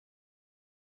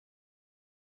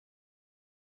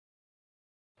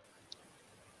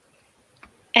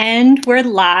And we're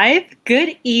live.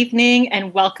 Good evening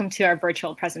and welcome to our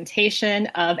virtual presentation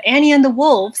of Annie and the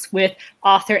Wolves with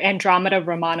author Andromeda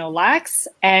Romano-Lax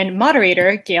and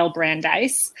moderator Gayle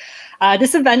Brandeis.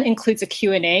 This event includes a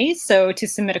Q&A, so to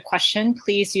submit a question,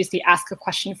 please use the Ask a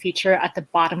Question feature at the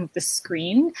bottom of the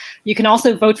screen. You can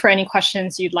also vote for any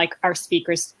questions you'd like our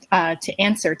speakers to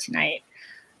answer tonight.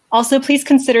 Also, please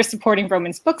consider supporting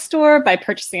Vroman's Bookstore by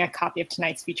purchasing a copy of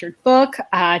tonight's featured book.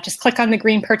 Just click on the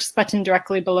green purchase button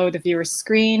directly below the viewer's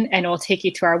screen, and it will take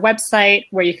you to our website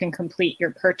where you can complete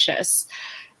your purchase.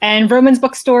 And Vroman's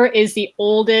Bookstore is the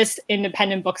oldest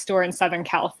independent bookstore in Southern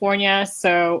California,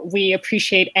 so we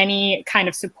appreciate any kind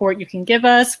of support you can give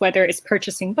us, whether it's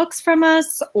purchasing books from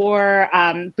us or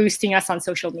boosting us on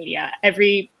social media.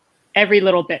 Every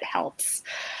little bit helps.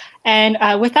 And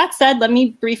with that said, let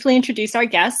me briefly introduce our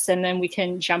guests and then we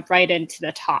can jump right into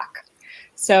the talk.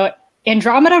 So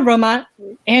Andromeda Romano-Lax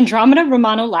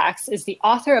is the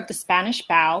author of The Spanish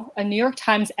Bow, a New York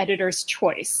Times editor's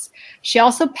choice. She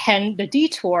also penned The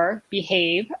Detour,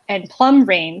 Behave, and Plum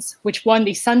Rains, which won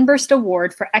the Sunburst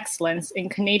Award for Excellence in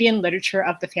Canadian Literature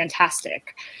of the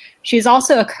Fantastic. She is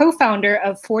also a co-founder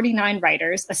of 49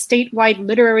 Writers, a statewide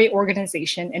literary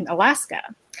organization in Alaska.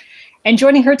 And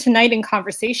joining her tonight in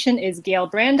conversation is Gayle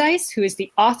Brandeis, who is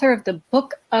the author of the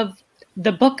Book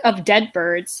of Dead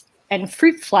Birds and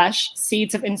Fruit Flesh,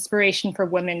 Seeds of Inspiration for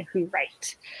Women Who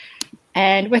Write.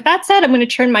 And with that said, I'm going to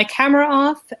turn my camera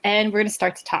off and we're going to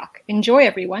start to talk. Enjoy,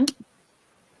 everyone.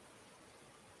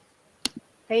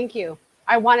 Thank you.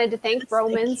 I wanted to thank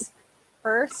Vroman's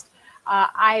first.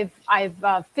 I've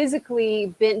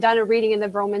physically done a reading in the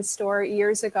Vroman store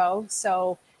years ago,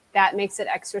 so that makes it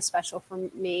extra special for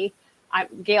me.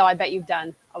 Gayle, I bet you've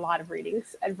done a lot of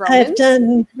readings at Vroman. I've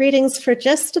done readings for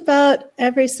just about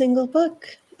every single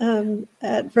book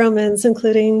at Vroman's,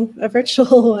 including a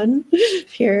virtual one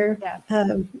here. Yeah.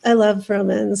 I love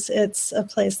Vroman's. It's a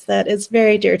place that is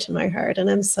very dear to my heart, and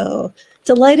I'm so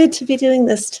delighted to be doing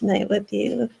this tonight with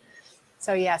you.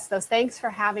 So yes, those thanks for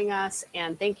having us,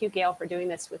 and thank you, Gayle, for doing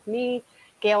this with me.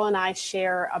 Gayle and I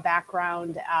share a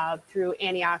background through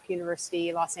Antioch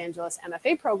University, Los Angeles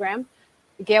MFA program.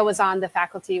 Gayle was on the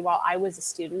faculty while I was a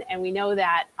student, and we know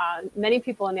that many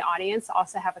people in the audience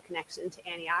also have a connection to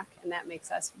Antioch, and that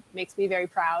makes me very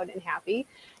proud and happy.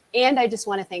 And I just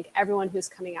want to thank everyone who's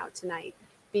coming out tonight,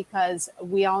 because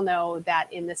we all know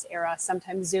that in this era,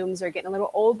 sometimes Zooms are getting a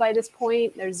little old by this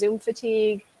point. There's Zoom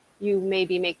fatigue. You may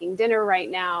be making dinner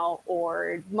right now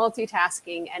or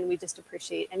multitasking, and we just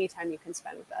appreciate any time you can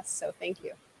spend with us. So thank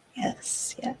you.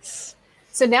 Yes, yes.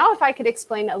 So now if I could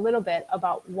explain a little bit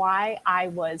about why I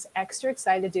was extra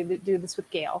excited to do this with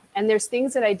Gayle. And there's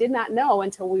things that I did not know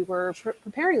until we were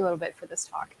preparing a little bit for this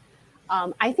talk.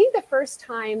 I think the first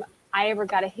time I ever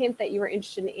got a hint that you were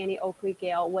interested in Annie Oakley,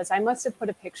 Gayle, was I must have put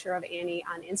a picture of Annie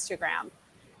on Instagram,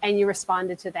 and you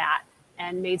responded to that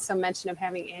and made some mention of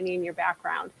having Annie in your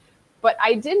background. But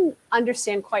I didn't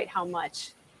understand quite how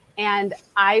much. And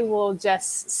I will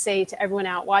just say to everyone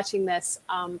out watching this,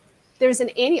 there's an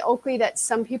Annie Oakley that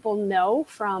some people know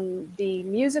from the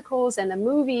musicals and the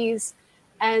movies.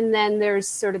 And then there's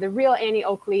sort of the real Annie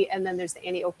Oakley, and then there's the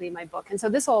Annie Oakley in my book. And so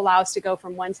this will allow us to go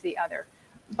from one to the other.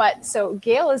 But so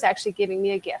Gayle is actually giving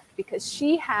me a gift because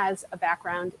she has a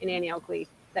background in Annie Oakley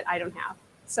that I don't have.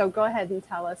 So go ahead and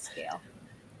tell us, Gayle.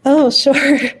 Oh,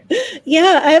 sure.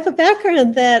 Yeah, I have a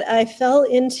background that I fell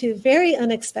into very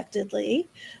unexpectedly.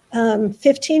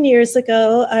 15 years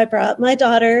ago, I brought my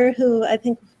daughter, who I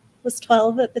think was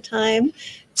 12 at the time,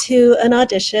 to an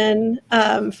audition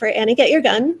for Annie Get Your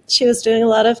Gun. She was doing a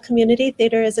lot of community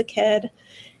theater as a kid.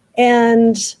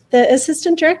 And the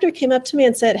assistant director came up to me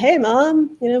and said, "Hey,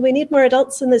 Mom, we need more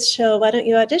adults in this show. Why don't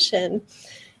you audition?"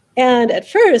 And at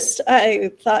first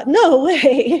I thought, no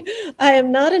way, I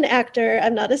am not an actor.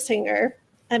 I'm not a singer.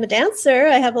 I'm a dancer.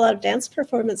 I have a lot of dance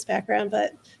performance background,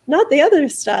 but not the other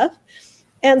stuff.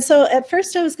 And so at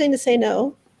first I was going to say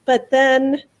no, but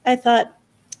then I thought,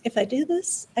 if I do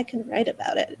this, I can write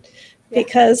about it. Yeah.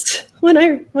 Because when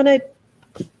I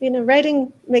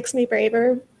writing makes me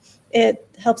braver. It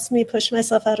helps me push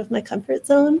myself out of my comfort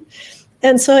zone.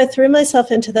 And so I threw myself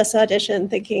into this audition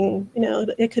thinking,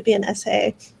 it could be an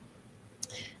essay.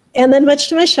 And then much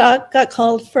to my shock, got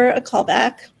called for a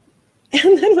callback.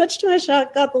 And then much to my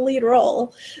shock, got the lead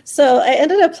role. So I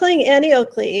ended up playing Annie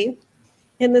Oakley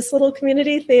in this little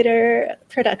community theater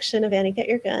production of Annie Get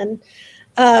Your Gun.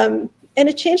 And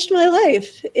it changed my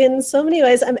life in so many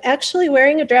ways. I'm actually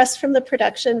wearing a dress from the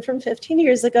production from 15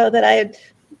 years ago that I had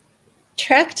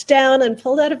tracked down and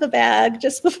pulled out of a bag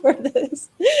just before this.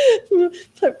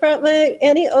 Brought my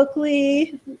Annie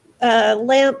Oakley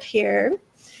lamp here.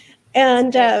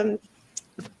 And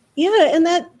Yeah, and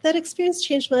that experience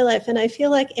changed my life. And I feel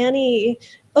like Annie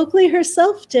Oakley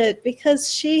herself did,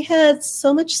 because she had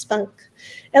so much spunk,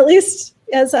 at least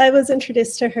as I was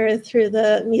introduced to her through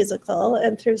the musical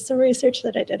and through some research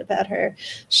that I did about her.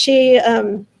 She,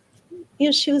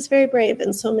 she was very brave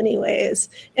in so many ways,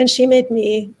 and she made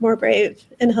me more brave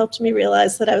and helped me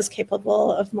realize that I was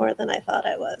capable of more than I thought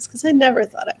I was, because I never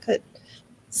thought I could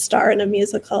star in a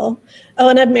musical. Oh,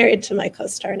 and I'm married to my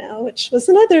co-star now, which was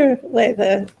another way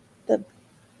the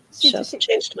show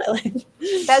changed my life.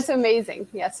 That's amazing.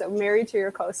 Yeah, so married to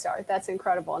your co-star. That's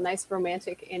incredible. A nice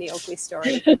romantic Annie Oakley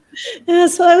story. Yeah,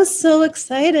 so I was so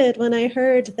excited when I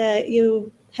heard that you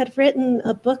had written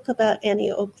a book about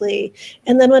Annie Oakley.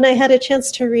 And then when I had a chance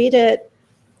to read it,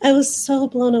 I was so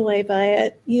blown away by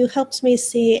it. You helped me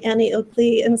see Annie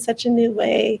Oakley in such a new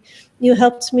way. You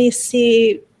helped me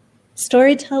see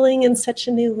storytelling in such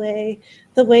a new way.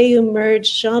 The way you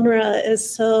merge genre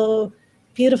is so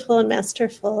beautiful and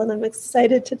masterful, and I'm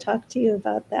excited to talk to you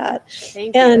about that. Thank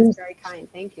you. That's very kind.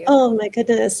 Thank you. Oh my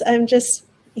goodness. I'm just,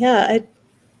 I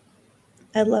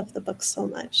love the book so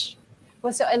much.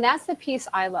 Well, and that's the piece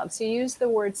I love. So you use the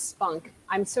word spunk.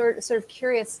 I'm sort of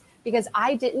curious, because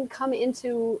I didn't come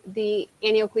into the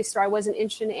Annie Oakley story. I wasn't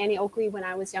interested in Annie Oakley when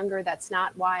I was younger. That's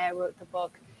not why I wrote the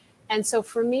book. And so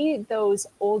for me, those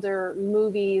older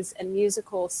movies and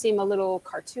musicals seem a little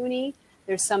cartoony.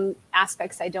 There's some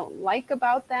aspects I don't like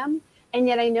about them. And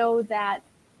yet I know that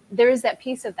there is that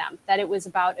piece of them, that it was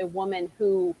about a woman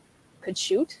who could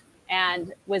shoot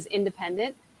and was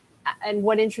independent. And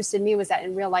what interested me was that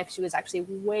in real life, she was actually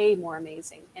way more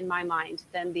amazing in my mind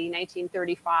than the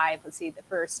 1935, the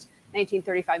first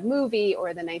 1935 movie,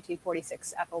 or the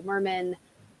 1946 Ethel Merman.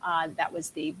 That was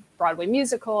the Broadway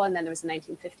musical. And then there was the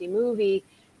 1950 movie.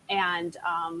 And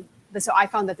so I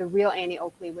found that the real Annie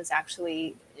Oakley was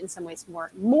actually in some ways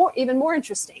even more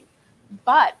interesting.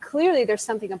 But clearly there's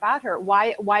something about her.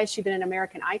 Why has she been an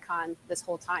American icon this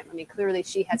whole time? I mean, clearly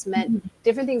she has meant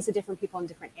different things to different people in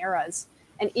different eras.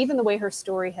 And even the way her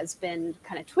story has been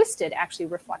kind of twisted actually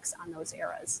reflects on those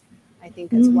eras, I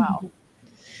think, as well.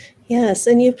 Yes,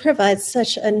 and you provide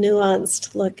such a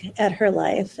nuanced look at her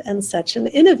life and such an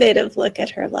innovative look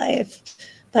at her life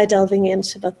by delving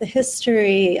into both the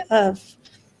history of,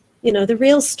 the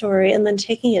real story, and then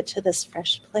taking it to this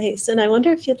fresh place. And I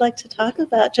wonder if you'd like to talk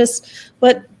about just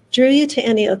what drew you to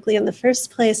Annie Oakley in the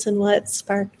first place and what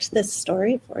sparked this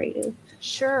story for you.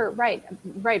 Sure, right,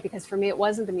 because for me, it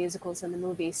wasn't the musicals and the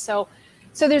movies. So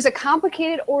there's a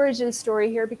complicated origin story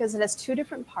here because it has two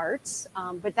different parts,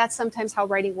 but that's sometimes how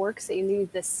writing works, that you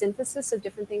need the synthesis of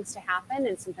different things to happen,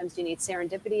 and sometimes you need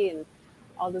serendipity and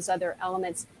all those other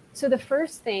elements. So the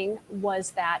first thing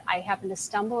was that I happened to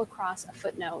stumble across a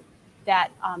footnote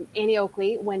that Annie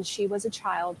Oakley, when she was a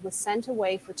child, was sent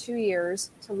away for 2 years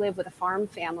to live with a farm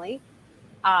family,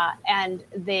 and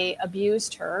they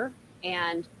abused her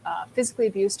and physically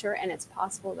abused her, and it's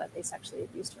possible that they sexually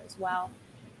abused her as well.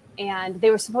 And they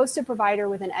were supposed to provide her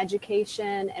with an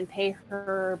education and pay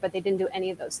her, but they didn't do any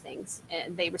of those things.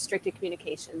 And they restricted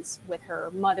communications with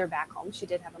her mother back home. She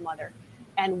did have a mother,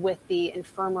 and with the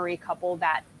infirmary couple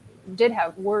that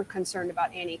were concerned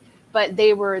about Annie, but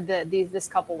they were this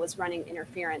couple was running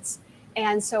interference.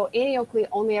 And so Annie Oakley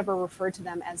only ever referred to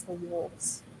them as the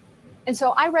wolves. And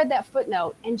so I read that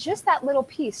footnote, and just that little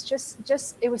piece,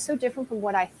 just it was so different from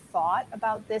what I thought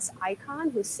about this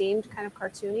icon who seemed kind of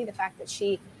cartoony, the fact that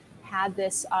she had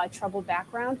this troubled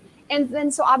background. And then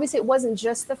so obviously it wasn't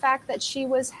just the fact that she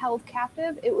was held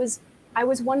captive. I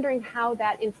was wondering how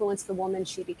that influenced the woman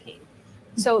she became.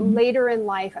 So later in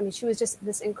life, I mean, she was just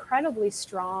this incredibly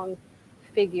strong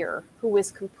figure who was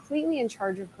completely in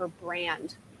charge of her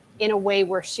brand in a way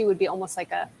where she would be almost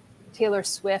like a Taylor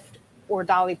Swift or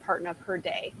Dolly Parton of her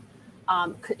day,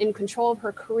 in control of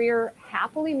her career,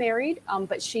 happily married,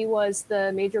 but she was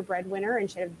the major breadwinner,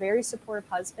 and she had a very supportive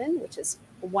husband, which is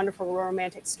a wonderful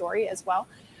romantic story as well.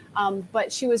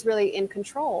 But she was really in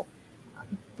control.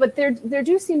 But there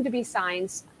do seem to be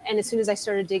signs, and as soon as I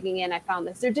started digging in, I found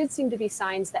this. There did seem to be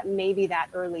signs that maybe that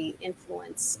early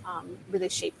influence really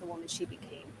shaped the woman she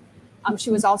became. She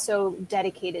was also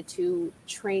dedicated to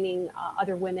training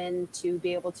other women to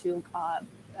be able to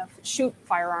shoot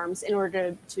firearms in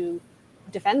order to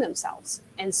defend themselves.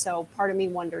 And so part of me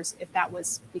wonders if that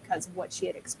was because of what she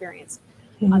had experienced.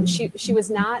 She was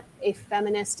not a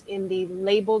feminist in the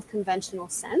labeled conventional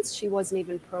sense. She wasn't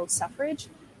even pro-suffrage,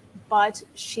 but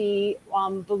she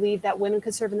believed that women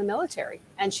could serve in the military.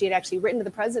 And she had actually written to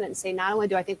the president and say, not only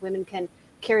do I think women can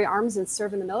carry arms and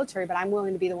serve in the military, but I'm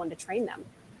willing to be the one to train them,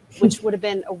 which would have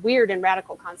been a weird and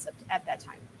radical concept at that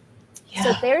time. Yeah.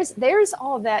 So there's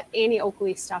all of that Annie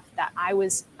Oakley stuff that I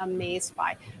was amazed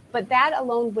by. But that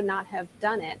alone would not have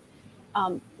done it.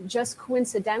 Just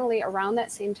coincidentally, around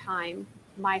that same time,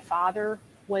 my father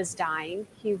was dying.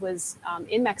 He was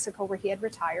in Mexico where he had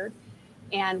retired,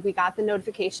 and we got the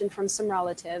notification from some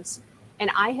relatives. And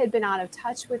I had been out of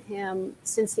touch with him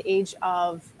since the age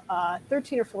of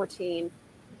 13 or 14,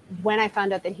 when I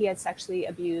found out that he had sexually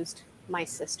abused my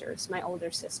sisters, my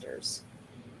older sisters.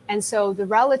 And so the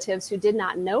relatives who did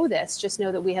not know this, just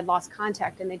know that we had lost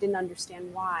contact and they didn't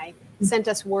understand why, sent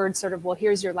us word sort of, well,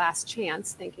 here's your last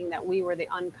chance, thinking that we were the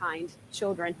unkind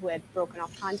children who had broken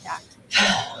off contact.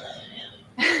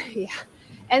 Yeah.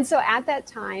 And so at that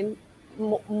time,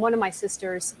 one of my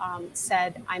sisters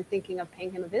said, I'm thinking of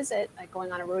paying him a visit, like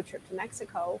going on a road trip to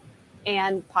Mexico,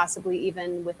 and possibly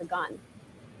even with a gun.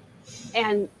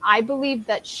 And I believe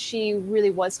that she really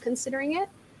was considering it.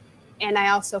 And I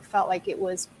also felt like it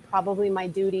was probably my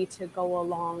duty to go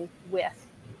along with.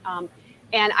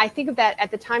 And I think of that at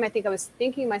the time, I think I was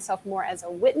thinking myself more as a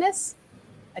witness,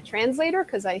 a translator,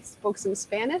 because I spoke some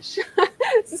Spanish,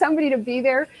 somebody to be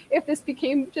there if this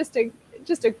became just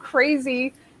a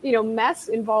crazy, mess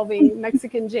involving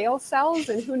Mexican jail cells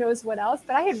and who knows what else.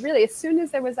 But I had really, as soon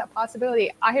as there was that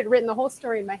possibility, I had written the whole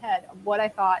story in my head of what I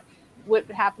thought would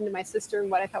happen to my sister and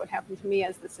what I thought would happen to me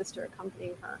as the sister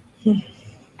accompanying her.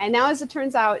 And now, as it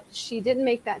turns out, she didn't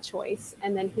make that choice,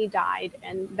 and then he died,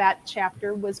 and that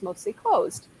chapter was mostly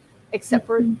closed, except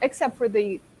for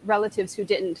the relatives who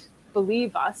didn't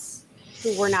believe us,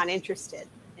 who were not interested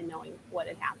in knowing what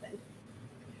had happened.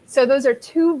 So those are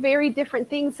two very different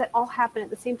things that all happen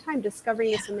at the same time. Discovering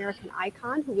this American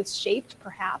icon who was shaped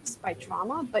perhaps by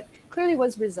trauma, but clearly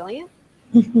was resilient,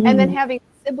 and then having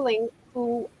a sibling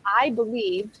who I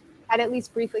believed had at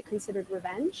least briefly considered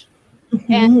revenge.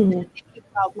 And thinking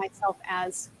about myself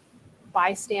as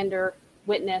bystander,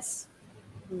 witness,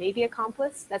 maybe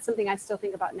accomplice. That's something I still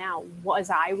think about now. Was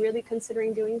I really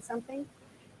considering doing something?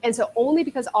 And so only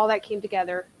because all that came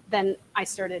together, then I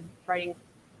started writing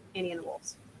Annie and the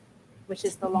Wolves, which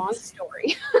is the long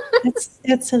story.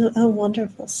 It's a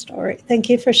wonderful story. Thank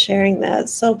you for sharing that.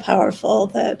 It's so powerful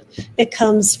that it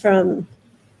comes from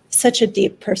such a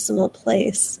deep personal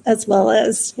place, as well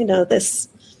as, this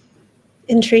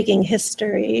intriguing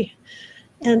history.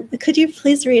 And could you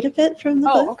please read a bit from the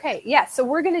book? Oh, okay. Yeah. So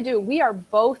we are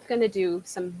both going to do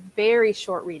some very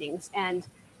short readings. And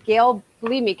Gayle,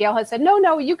 believe me, Gayle has said,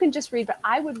 no, you can just read, but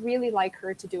I would really like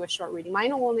her to do a short reading.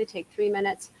 Mine will only take 3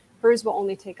 minutes. Hers will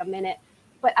only take a minute.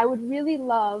 But I would really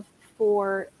love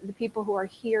for the people who are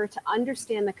here to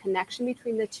understand the connection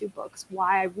between the two books,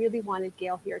 why I really wanted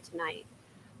Gayle here tonight.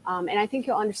 And I think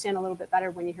you'll understand a little bit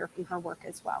better when you hear from her work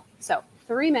as well. So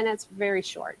 3 minutes, very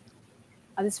short.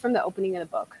 This is from the opening of the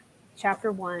book.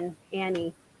 Chapter 1,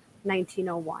 Annie,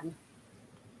 1901.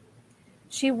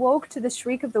 She woke to the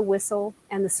shriek of the whistle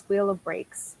and the squeal of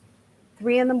brakes.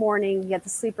 3 a.m, yet the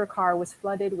sleeper car was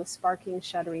flooded with sparking,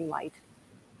 shuddering light.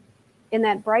 In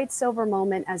that bright silver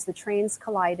moment as the trains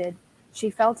collided, she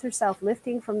felt herself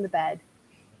lifting from the bed,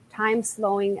 time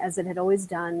slowing as it had always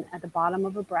done at the bottom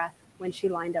of a breath when she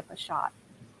lined up a shot.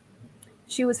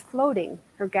 She was floating,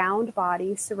 her gowned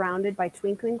body surrounded by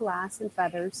twinkling glass and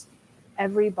feathers,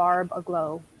 every barb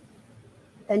aglow.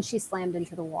 Then she slammed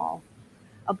into the wall.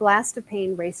 A blast of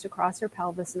pain raced across her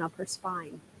pelvis and up her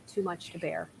spine, too much to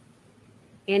bear.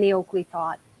 Annie Oakley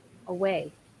thought,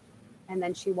 away, and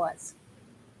then she was.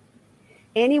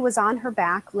 Annie was on her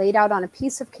back, laid out on a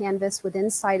piece of canvas within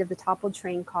sight of the toppled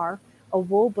train car, a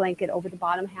wool blanket over the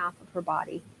bottom half of her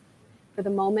body. For the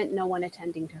moment, no one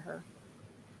attending to her.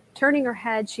 Turning her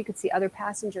head, she could see other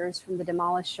passengers from the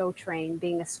demolished show train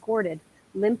being escorted,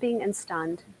 limping and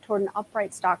stunned, toward an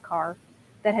upright stock car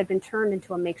that had been turned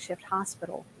into a makeshift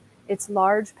hospital, its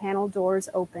large panel doors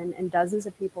open and dozens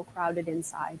of people crowded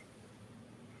inside.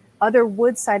 Other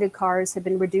wood-sided cars had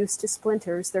been reduced to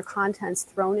splinters, their contents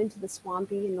thrown into the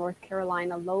swampy North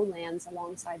Carolina lowlands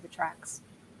alongside the tracks.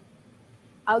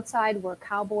 Outside were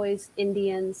cowboys,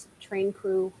 Indians, train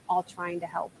crew, all trying to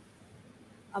help.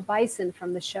 A bison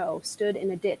from the show stood in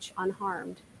a ditch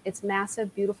unharmed, its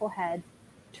massive, beautiful head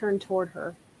turned toward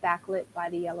her, backlit by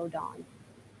the yellow dawn.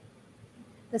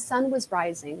 The sun was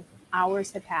rising,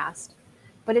 hours had passed,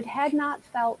 but it had not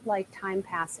felt like time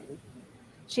passing.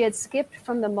 She had skipped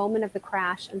from the moment of the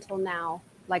crash until now,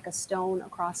 like a stone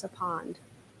across a pond.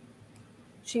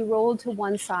 She rolled to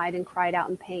one side and cried out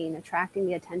in pain, attracting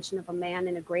the attention of a man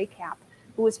in a gray cap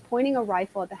who was pointing a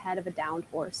rifle at the head of a downed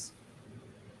horse.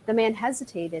 The man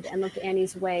hesitated and looked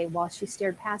Annie's way while she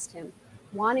stared past him,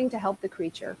 wanting to help the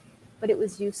creature, but it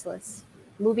was useless.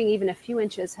 Moving even a few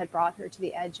inches had brought her to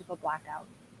the edge of a blackout.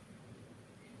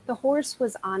 The horse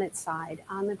was on its side,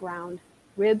 on the ground,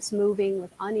 ribs moving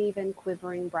with uneven,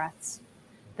 quivering breaths.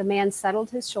 The man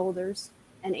settled his shoulders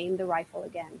and aimed the rifle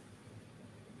again.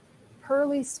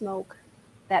 Pearly smoke,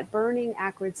 that burning,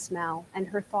 acrid smell, and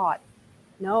her thought,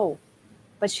 no,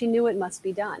 but she knew it must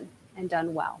be done, and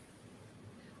done well.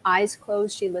 Eyes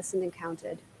closed, she listened and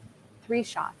counted. 3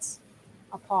 shots,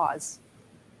 a pause,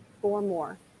 4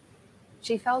 more.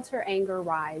 She felt her anger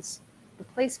rise. The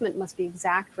placement must be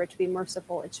exact for it to be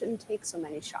merciful. It shouldn't take so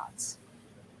many shots.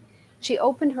 She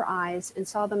opened her eyes and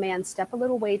saw the man step a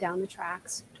little way down the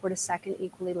tracks toward a second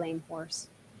equally lame horse.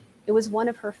 It was one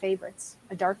of her favorites,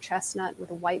 a dark chestnut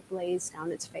with a white blaze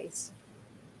down its face.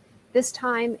 This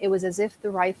time, it was as if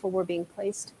the rifle were being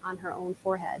placed on her own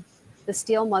forehead, the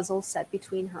steel muzzle set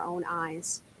between her own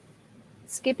eyes.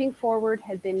 Skipping forward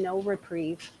had been no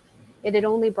reprieve. It had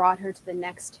only brought her to the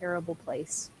next terrible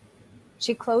place.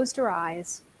 She closed her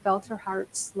eyes, felt her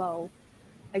heart slow.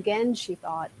 Again, she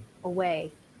thought,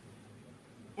 away.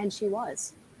 And she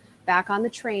was. Back on the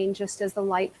train, just as the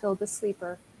light filled the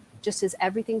sleeper, just as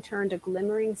everything turned a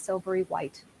glimmering silvery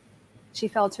white. She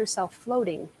felt herself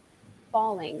floating,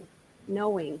 falling,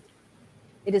 knowing.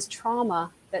 It is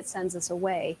trauma that sends us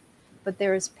away, but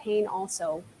there is pain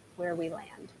also where we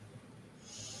land.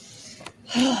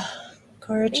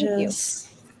 Gorgeous.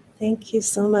 Thank you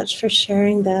so much for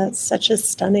sharing that. Such a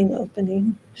stunning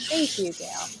opening. Thank you,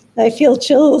 Gayle. I feel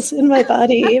chills in my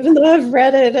body, even though I've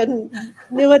read it and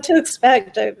knew what to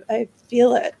expect. I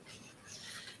feel it.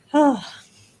 Oh.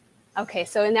 Okay,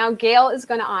 so now Gayle is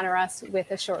going to honor us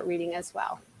with a short reading as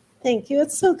well. Thank you.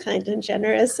 It's so kind and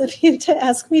generous of you to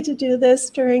ask me to do this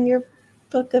during your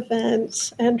book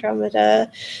event,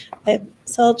 Andromeda.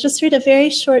 So I'll just read a very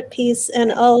short piece,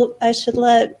 and I should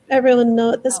let everyone know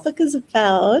what this book is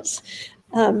about.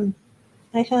 I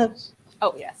have...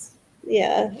 Oh, yes.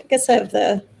 Yeah, I guess I have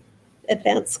the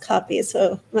advanced copy,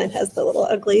 so mine has the little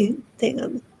ugly thing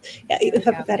on. Yeah, you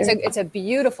have a better... It's a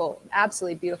beautiful,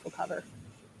 absolutely beautiful cover.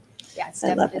 Yeah, it's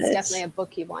definitely a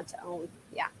book you want to own.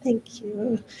 Yeah. Thank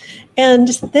you. And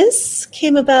this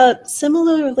came about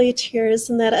similarly to yours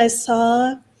in that I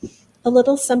saw a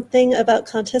little something about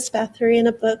Countess Bathory in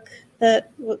a book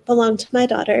that belonged to my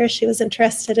daughter. She was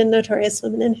interested in notorious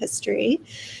women in history.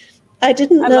 I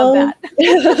didn't know. Love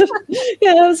that.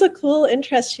 Yeah, it was a cool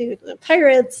interest.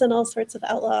 Pirates and all sorts of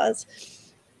outlaws.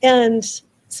 And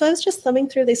so I was just thumbing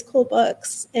through these cool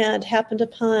books and happened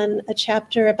upon a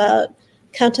chapter about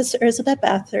Countess Erzsébet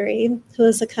Bathory, who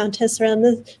was a countess around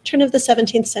the turn of the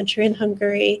 17th century in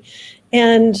Hungary,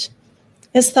 and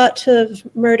is thought to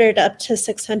have murdered up to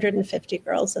 650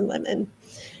 girls and women.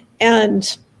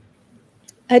 And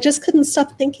I just couldn't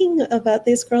stop thinking about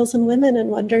these girls and women and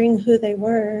wondering who they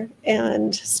were,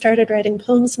 and started writing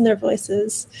poems in their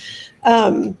voices,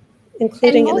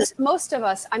 including... And most of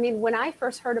us, I mean, when I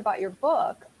first heard about your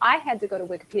book, I had to go to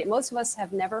Wikipedia. Most of us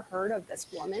have never heard of this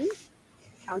woman.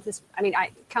 Countess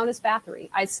Bathory.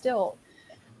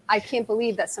 I can't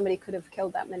believe that somebody could have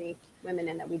killed that many women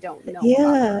and that we don't know.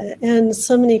 Yeah, and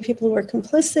so many people were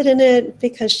complicit in it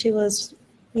because she was,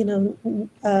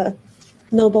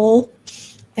 noble,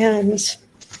 and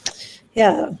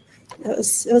yeah, it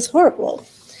was horrible.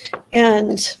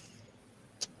 And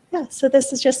yeah, so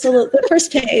this is just the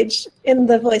first page in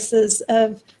the voices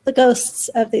of the ghosts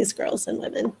of these girls and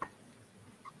women.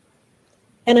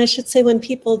 And I should say, when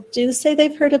people do say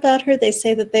they've heard about her, they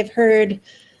say that they've heard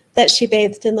that she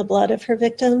bathed in the blood of her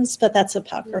victims, but that's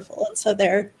apocryphal. And so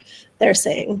they're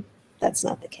saying that's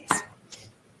not the case.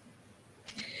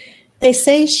 They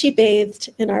say she bathed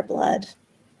in our blood.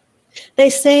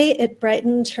 They say it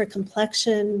brightened her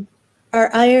complexion, our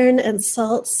iron and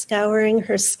salt scouring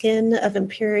her skin of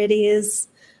impurities,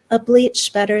 a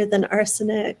bleach better than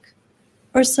arsenic.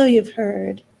 Or so you've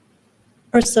heard,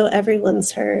 or so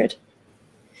everyone's heard.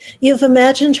 You've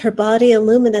imagined her body a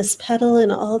luminous petal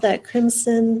in all that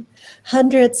crimson.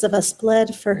 Hundreds of us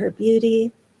bled for her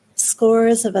beauty.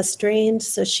 Scores of us drained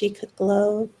so she could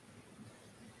glow.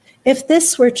 If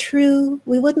this were true,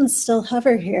 we wouldn't still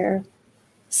hover here,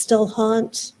 still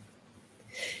haunt.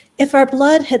 If our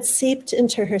blood had seeped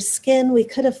into her skin, we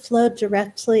could have flowed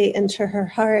directly into her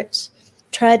heart,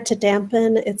 tried to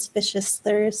dampen its vicious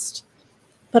thirst.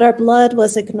 But our blood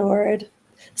was ignored.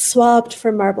 Swabbed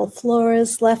for marble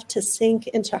floors, left to sink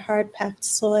into hard-packed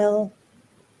soil.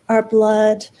 Our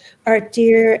blood, our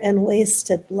dear and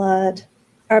wasted blood,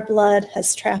 our blood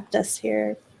has trapped us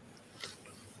here.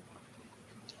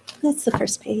 That's the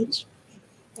first page.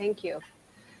 Thank you.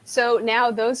 So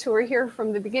now those who were here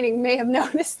from the beginning may have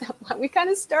noticed that we kind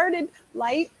of started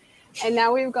light, and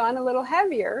now we've gone a little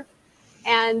heavier.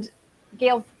 And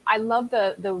Gayle, I love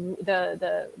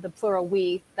the plural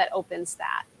we that opens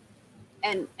that.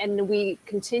 And we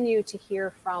continue to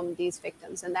hear from these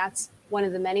victims. And that's one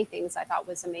of the many things I thought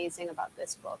was amazing about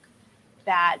this book,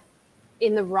 that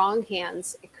in the wrong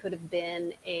hands, it could have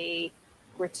been a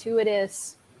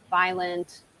gratuitous,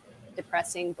 violent,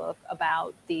 depressing book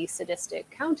about the sadistic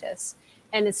countess.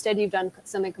 And instead you've done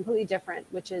something completely different,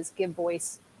 which is give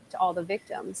voice to all the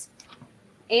victims.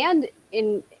 And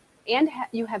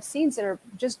you have scenes that are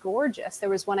just gorgeous. There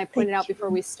was one I pointed out before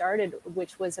we started,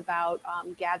 which was about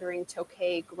gathering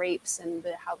Tokay grapes and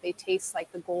how they taste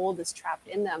like the gold is trapped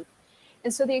in them.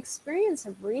 And so the experience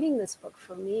of reading this book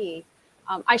for me,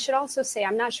 I should also say,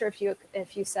 I'm not sure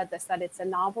if you said this, that it's a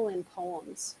novel in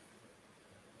poems.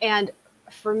 And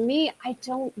for me, I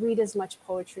don't read as much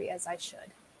poetry as I should.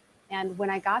 And when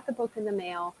I got the book in the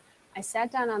mail, I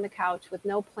sat down on the couch with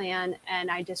no plan,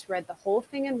 and I just read the whole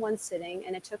thing in one sitting,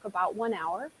 and it took about 1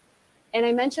 hour. And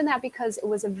I mention that because it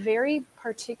was a very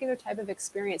particular type of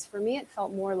experience. For me, it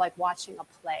felt more like watching a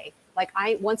play. Like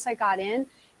once I got in,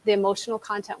 the emotional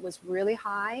content was really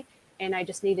high, and I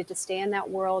just needed to stay in that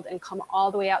world and come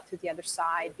all the way out to the other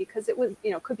side, because it was,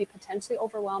 could be potentially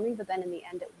overwhelming, but then in the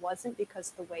end it wasn't,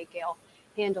 because of the way Gayle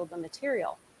handled the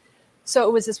material. So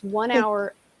it was this 1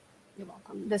 hour, you're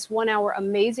welcome, this 1 hour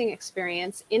amazing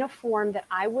experience in a form that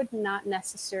I would not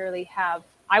necessarily have,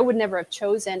 I would never have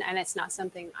chosen, and it's not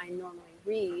something I normally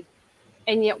read.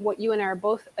 And yet what you and I are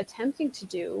both attempting to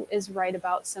do is write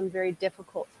about some very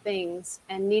difficult things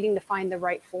and needing to find the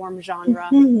right form, genre,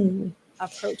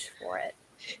 approach for it.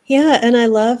 Yeah, and I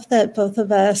love that both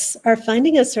of us are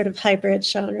finding a sort of hybrid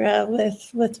genre.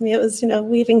 With me, it was,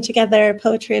 weaving together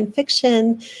poetry and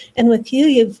fiction. And with you,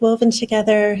 you've woven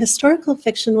together historical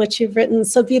fiction, which you've written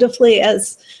so beautifully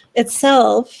as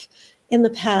itself in the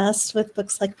past with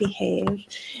books like Behave.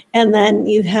 And then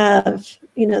you have,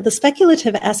 the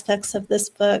speculative aspects of this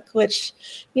book, which,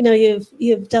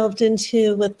 you've delved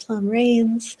into with Plum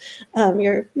Rains,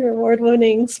 your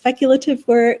award-winning speculative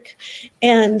work.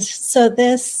 And so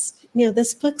this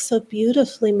book so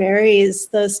beautifully marries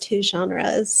those two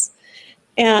genres.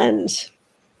 And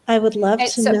I would love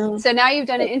to know. So now you've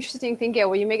done an interesting thing, Gayle,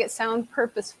 where you make it sound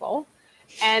purposeful.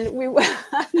 And we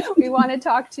want to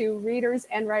talk to readers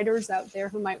and writers out there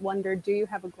who might wonder, do you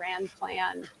have a grand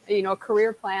plan, a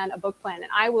career plan, a book plan?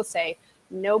 And I will say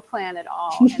no plan at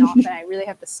all. And often I really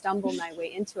have to stumble my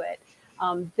way into it.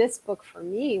 This book for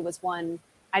me was one,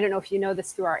 I don't know if you know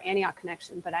this through our Antioch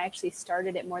connection, but I actually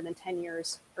started it more than 10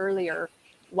 years earlier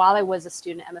while I was a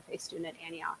student, MFA student at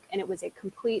Antioch. And it was a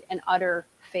complete and utter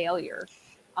failure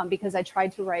because I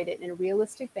tried to write it in a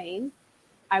realistic vein.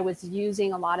 I was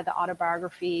using a lot of the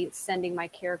autobiography, sending my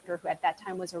character, who at that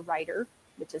time was a writer,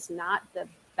 which is not the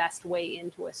best way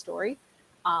into a story,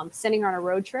 sending her on a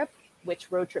road trip, which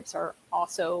road trips are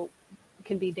also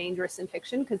can be dangerous in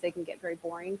fiction because they can get very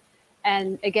boring.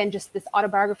 And again, just this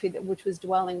autobiography which was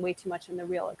dwelling way too much on the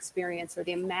real experience or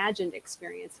the imagined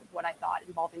experience of what I thought,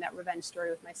 involving that revenge story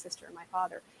with my sister and my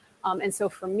father. And so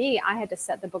for me, I had to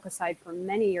set the book aside for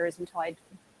many years until I'd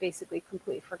basically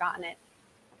completely forgotten it,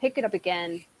 pick it up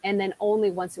again, and then only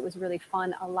once it was really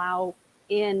fun, allow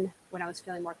in, when I was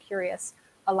feeling more curious,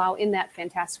 allow in that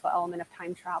fantastical element of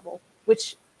time travel,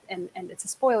 which, and it's a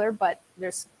spoiler, but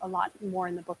there's a lot more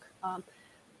in the book.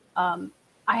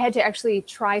 I had to actually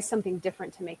try something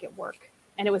different to make it work.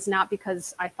 And it was not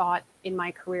because I thought in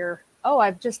my career, oh,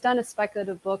 I've just done a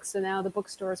speculative book, so now the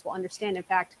bookstores will understand. In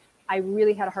fact, I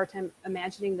really had a hard time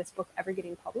imagining this book ever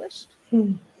getting published.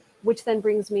 Which then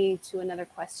brings me to another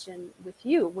question with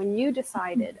you. When you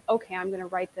decided, okay, I'm going to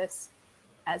write this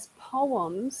as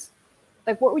poems,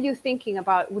 like what were you thinking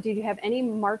about? Did you have any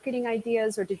marketing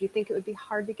ideas, or did you think it would be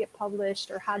hard to get published,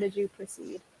 or how did you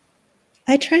proceed?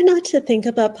 I try not to think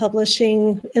about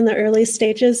publishing in the early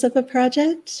stages of a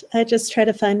project. I just try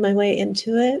to find my way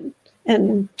into it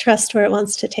and trust where it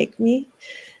wants to take me.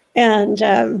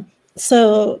 And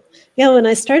so, yeah, when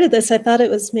I started this, I thought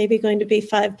it was maybe going to be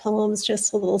 5 poems,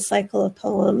 just a little cycle of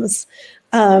poems.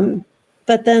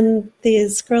 But then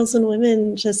these girls and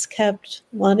women just kept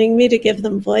wanting me to give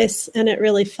them voice, and it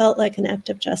really felt like an act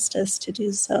of justice to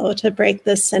do so, to break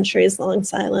this centuries-long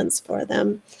silence for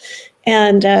them.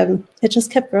 And it just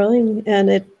kept growing, and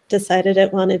it decided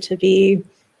it wanted to be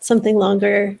something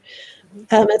longer.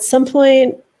 At some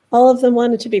point, all of them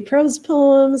wanted to be prose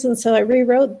poems, and so I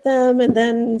rewrote them, and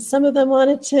then some of them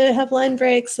wanted to have line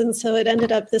breaks, and so it ended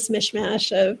up this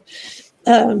mishmash of,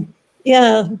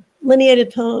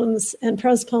 lineated poems and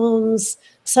prose poems,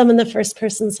 some in the first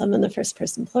person, some in the first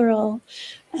person plural.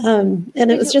 And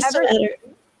it was just a matter.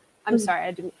 I'm sorry,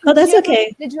 I didn't. Oh, that's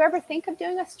okay. Did you ever think of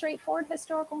doing a straightforward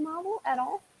historical novel at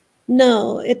all?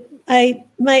 No,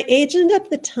 my agent at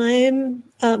the time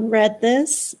read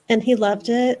this and he loved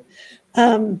it,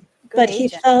 but he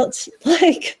felt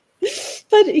like,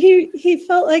 he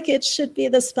felt like it should be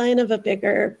the spine of a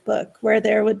bigger book where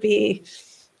there would be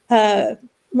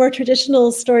more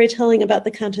traditional storytelling about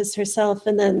the Countess herself,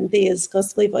 and then these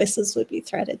ghostly voices would be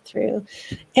threaded through,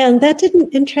 and that didn't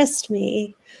interest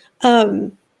me.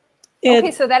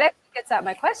 Okay, so that gets at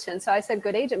my question. So I said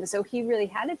good agent, but so he really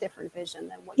had a different vision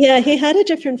than what. Yeah, he had a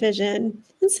different vision.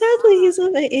 And sadly, he's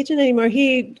not my agent anymore.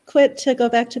 He quit to go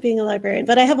back to being a librarian,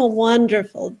 but I have a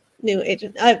wonderful new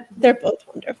agent. They're both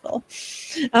wonderful.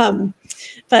 Yeah,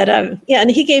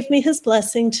 and he gave me his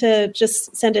blessing to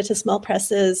just send it to small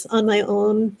presses on my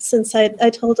own, since I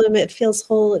told him it feels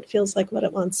whole, it feels like what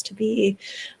it wants to be.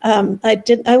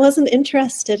 I wasn't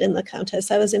interested in the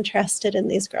Countess. I was interested in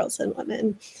these girls and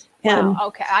women. Wow,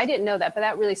 okay, I didn't know that, but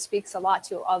that really speaks a lot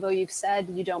to, although you've said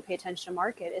you don't pay attention to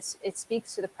market, it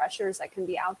speaks to the pressures that can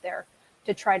be out there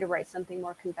to try to write something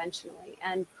more conventionally.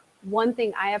 And one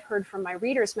thing I have heard from my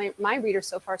readers, my readers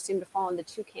so far seem to fall into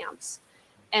two camps.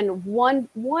 And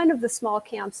one of the small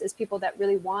camps is people that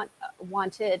really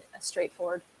wanted a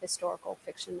straightforward historical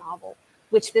fiction novel,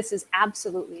 which this is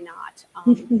absolutely not.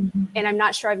 And I'm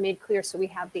not sure I've made clear. So we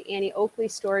have the Annie Oakley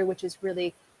story, which is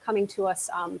really coming to us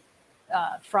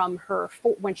from her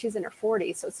when she's in her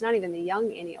 40s. So it's not even the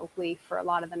young Annie Oakley for a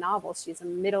lot of the novels. She's a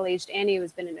middle-aged Annie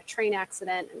who's been in a train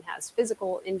accident and has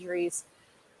physical injuries.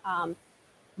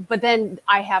 But then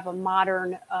I have a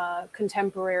modern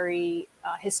contemporary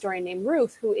historian named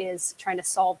Ruth who is trying to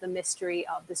solve the mystery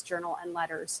of this journal and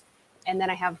letters. And then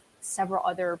I have several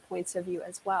other points of view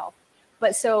as well.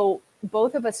 But so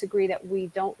both of us agree that we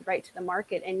don't write to the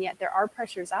market, and yet there are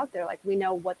pressures out there. Like, we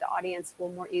know what the audience will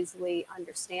more easily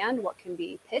understand, what can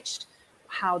be pitched,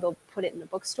 how they'll put it in the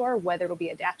bookstore, whether it'll be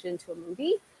adapted into a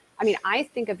movie. I mean, I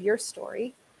think of your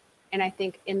story, and I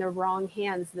think in the wrong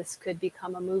hands, this could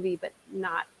become a movie, but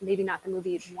maybe not the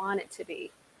movie you'd want it to be.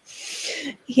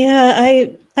 Yeah,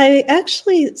 I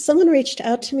actually, someone reached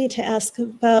out to me to ask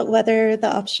about whether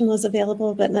the option was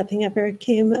available, but nothing ever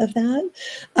came of that.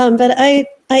 But I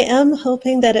am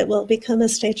hoping that it will become a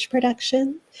stage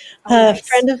production. Nice. A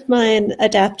friend of mine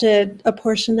adapted a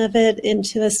portion of it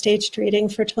into a staged reading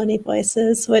for 20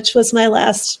 Voices, which was my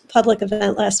last public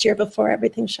event last year before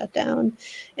everything shut down.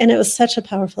 And it was such a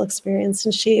powerful experience.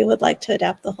 And she would like to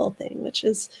adapt the whole thing, which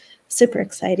is super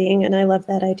exciting. And I love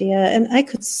that idea. And I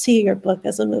could see your book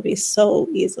as a movie so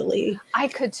easily. I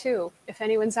could too, if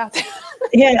anyone's out there.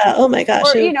 Yeah. Oh my gosh.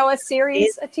 Or, a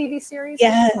series, a TV series.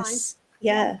 Yes.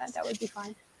 Yeah, that would be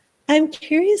fine. I'm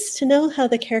curious to know how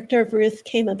the character of Ruth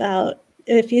came about.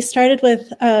 If you started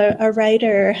with a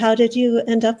writer, how did you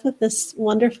end up with this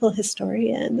wonderful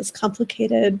historian, this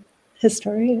complicated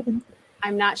historian?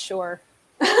 I'm not sure.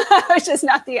 Which is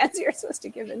not the answer you're supposed to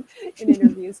give in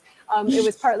interviews. It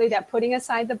was partly that putting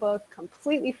aside the book,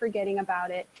 completely forgetting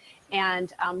about it.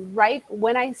 And right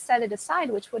when I set it aside,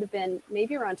 which would have been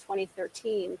maybe around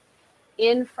 2013,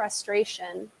 in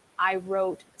frustration, I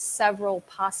wrote several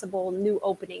possible new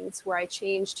openings where I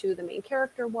changed who the main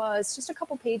character was, just a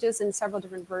couple pages in several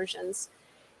different versions.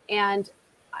 And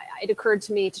it occurred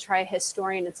to me to try a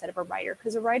historian instead of a writer,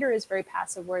 because a writer is very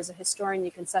passive, whereas a historian,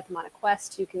 you can set them on a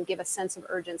quest, you can give a sense of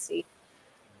urgency.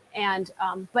 And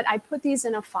but I put these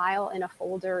in a file, in a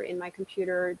folder in my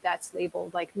computer that's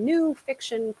labeled like new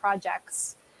fiction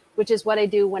projects, which is what I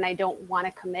do when I don't want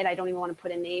to commit. I don't even want to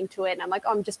put a name to it. And I'm like,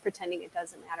 oh, I'm just pretending it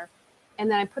doesn't matter. And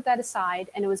then I put that aside.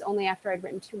 And it was only after I'd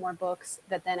written 2 more books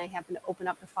that then I happened to open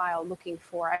up the file looking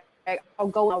for, I'll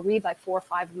go and I'll read like 4 or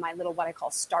 5 of my little, what I call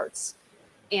starts.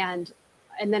 And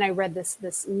then I read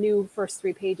this new first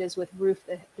 3 pages with Ruth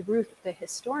the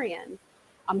historian,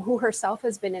 who herself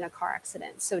has been in a car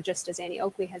accident. So just as Annie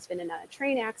Oakley has been in a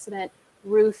train accident,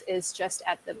 Ruth is just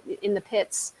in the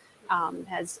pits,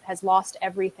 has lost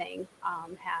everything,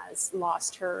 has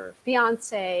lost her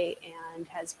fiance, and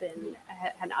had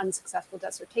an unsuccessful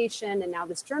dissertation. And now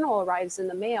this journal arrives in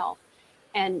the mail,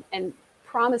 and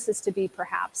promises to be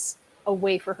perhaps a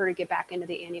way for her to get back into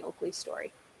the Annie Oakley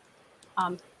story.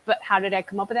 But how did I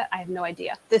come up with that? I have no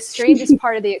idea. The strangest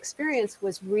part of the experience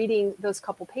was reading those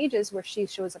couple pages where she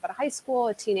shows up at a high school.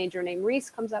 A teenager named Reese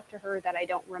comes up to her that I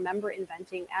don't remember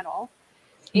inventing at all.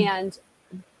 And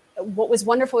what was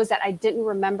wonderful is that I didn't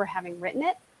remember having written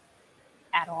it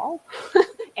at all.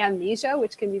 Amnesia,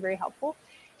 which can be very helpful.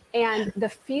 And the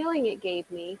feeling it gave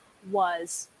me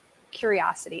was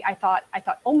curiosity. I thought,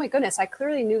 oh my goodness, I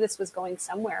clearly knew this was going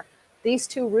somewhere. These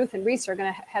 2, Ruth and Reese, are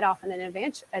going to head off on an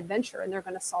adventure, and they're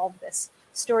going to solve this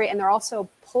story. And they're also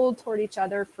pulled toward each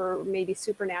other for maybe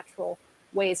supernatural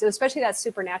ways, so especially that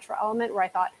supernatural element where I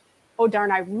thought, oh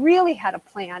darn, I really had a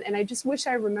plan, and I just wish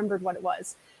I remembered what it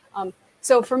was.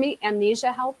 So for me,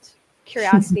 amnesia helped,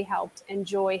 curiosity helped, and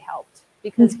joy helped,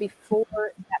 because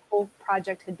before that whole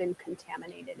project had been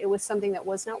contaminated. It was something that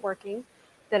was not working,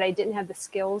 that I didn't have the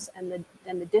skills and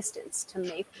the distance to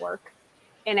make work.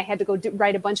 And I had to go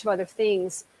write a bunch of other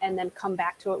things and then come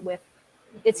back to it with,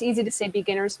 it's easy to say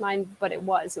beginner's mind, but it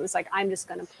was like, I'm just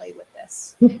going to play with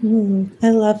this. I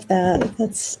love that.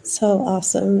 That's so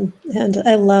awesome. And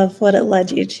I love what it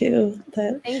led you to,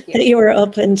 Thank you. that you were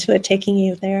open to it taking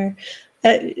you there.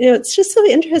 It's just so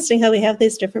interesting how we have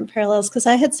these different parallels, because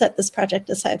I had set this project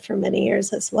aside for many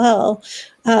years as well.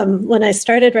 When I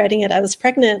started writing it, I was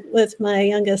pregnant with my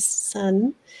youngest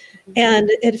son. And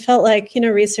it felt like,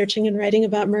 researching and writing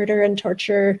about murder and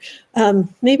torture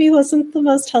maybe wasn't the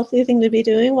most healthy thing to be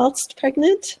doing whilst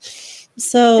pregnant.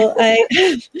 So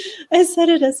I set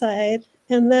it aside.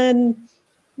 And then,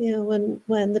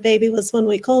 when the baby was 1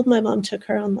 week old, my mom took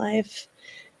her own life.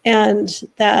 And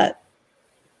that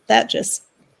just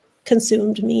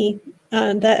consumed me.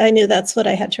 That I knew that's what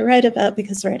I had to write about,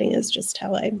 because writing is just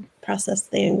how I process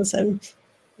things and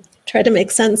try to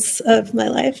make sense of my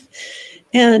life.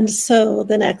 And so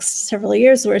the next several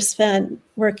years were spent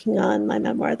working on my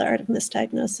memoir, The Art of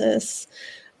Misdiagnosis.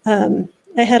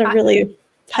 I had a really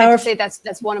powerful... I have to say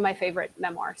that's one of my favorite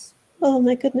memoirs. Oh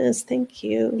my goodness, thank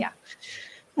you. Yeah.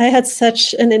 I had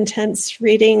such an intense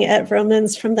reading at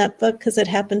Vroman's from that book, because it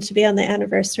happened to be on the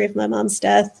anniversary of my mom's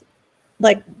death,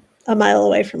 like a mile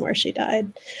away from where she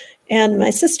died. And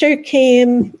my sister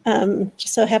came,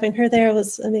 so having her there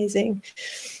was amazing.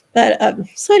 But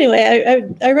so anyway,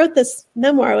 I wrote this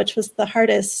memoir, which was the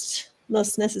hardest,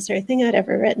 most necessary thing I'd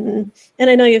ever written. And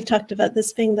I know you've talked about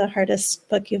this being the hardest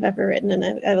book you've ever written,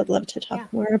 and I would love to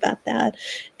talk more about that.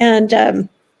 And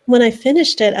when I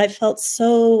finished it, I felt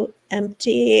so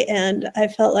empty, and I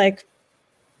felt like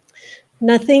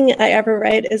nothing I ever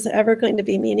write is ever going to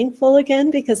be meaningful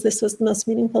again, because this was the most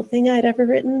meaningful thing I'd ever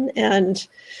written. And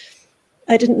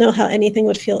I didn't know how anything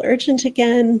would feel urgent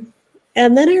again.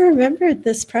 And then I remembered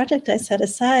this project I set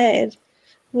aside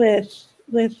with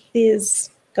these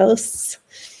ghosts.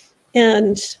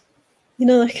 And,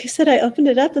 like I said, I opened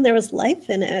it up and there was life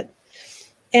in it.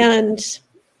 And,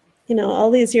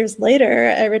 all these years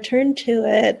later, I returned to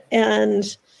it,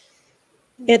 and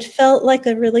it felt like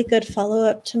a really good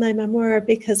follow-up to my memoir,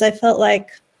 because I felt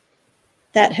like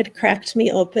that had cracked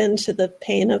me open to the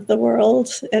pain of the world,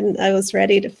 and I was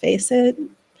ready to face it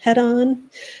head on.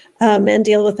 And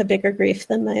deal with a bigger grief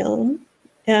than my own,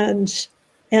 and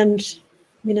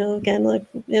again,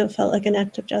 felt like an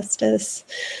act of justice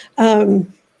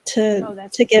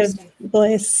to give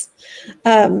voice.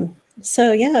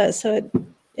 So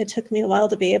it took me a while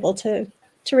to be able to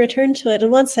return to it,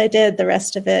 and once I did, the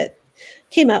rest of it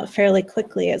came out fairly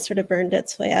quickly. It sort of burned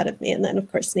its way out of me, and then of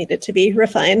course needed to be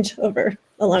refined over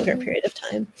a longer period of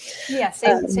time. Yeah,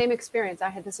 same experience. I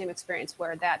had the same experience,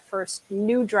 where that first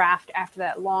new draft, after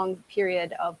that long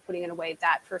period of putting it away,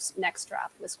 that next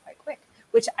draft was quite quick,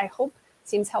 which I hope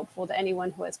seems helpful to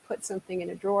anyone who has put something in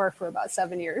a drawer for about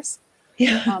 7 years.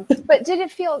 Yeah. But did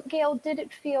it feel, Gayle,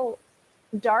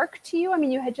 dark to you? I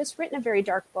mean, you had just written a very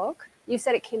dark book. You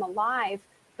said it came alive,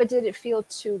 but did it feel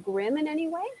too grim in any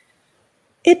way?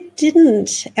 It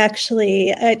didn't,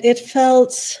 actually. It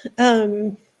felt,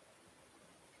 I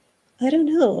don't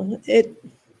know.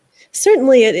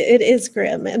 Certainly it is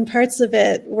grim, and parts of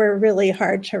it were really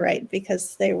hard to write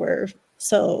because they were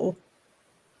so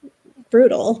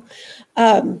brutal.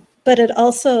 But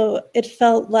it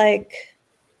felt like,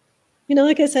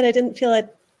 like I said, I didn't feel like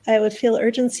I would feel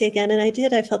urgency again. And I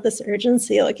did. I felt this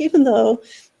urgency, like even though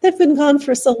they've been gone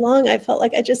for so long, I felt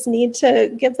like I just need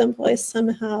to give them voice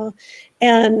somehow.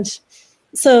 And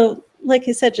so, like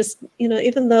you said, just,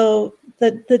 even though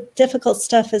the difficult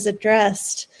stuff is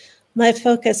addressed, my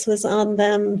focus was on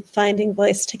them finding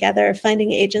voice together,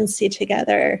 finding agency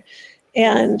together.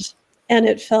 And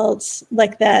it felt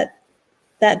like that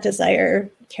desire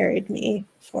carried me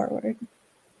forward.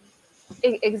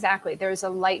 Exactly. There's a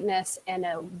lightness and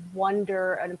a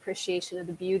wonder, an appreciation of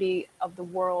the beauty of the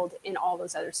world in all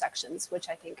those other sections, which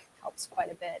I think helps quite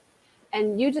a bit.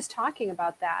 And you just talking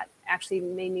about that actually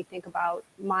made me think about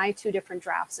my 2 different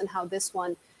drafts, and how this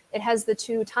one, it has the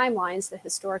 2 timelines, the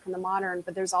historic and the modern,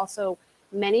 but there's also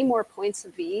many more points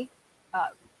of view,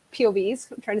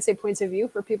 POVs, I'm trying to say points of view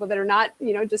for people that are not,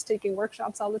 just taking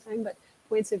workshops all the time, but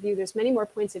points of view. There's many more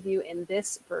points of view in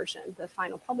this version, the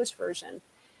final published version.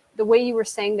 The way you were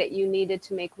saying that you needed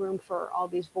to make room for all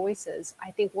these voices,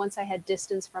 I think once I had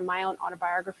distance from my own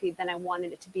autobiography, then I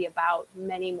wanted it to be about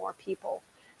many more people.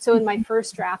 So in my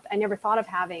first draft, I never thought of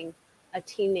having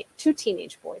two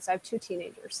teenage boys. I have two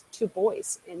teenagers, two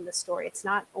boys in the story. It's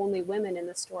not only women in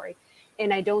the story.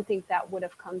 And I don't think that would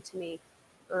have come to me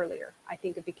earlier. I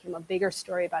think it became a bigger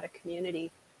story about a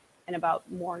community and about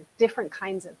more different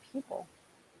kinds of people.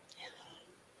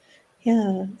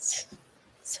 Yeah, it's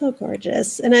so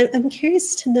gorgeous. And I'm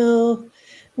curious to know,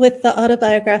 with the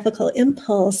autobiographical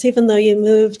impulse, even though you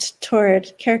moved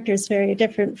toward characters very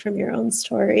different from your own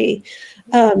story,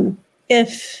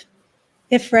 if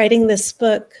writing this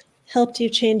book helped you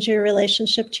change your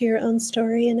relationship to your own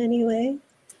story in any way?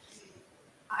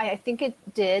 I think it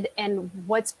did. And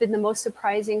what's been the most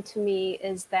surprising to me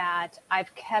is that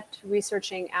I've kept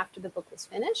researching after the book was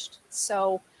finished.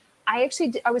 So I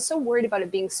was so worried about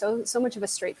it being so much of a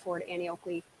straightforward Annie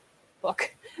Oakley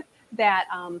book that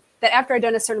after I'd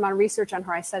done a certain amount of research on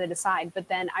her, I set it aside. But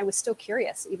then I was still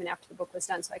curious even after the book was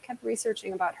done. So I kept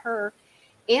researching about her,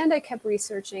 and I kept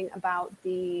researching about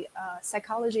the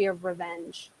psychology of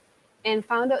revenge, and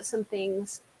found out some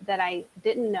things that I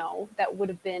didn't know that would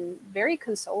have been very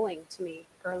consoling to me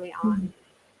early on. Mm-hmm.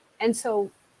 And so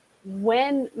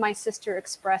when my sister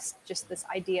expressed just this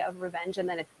idea of revenge, and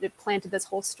then it planted this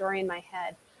whole story in my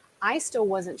head, I still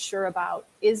wasn't sure about,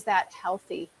 is that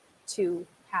healthy to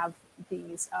have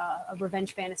these a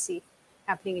revenge fantasy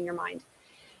happening in your mind?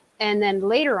 And then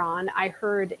later on, I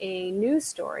heard a news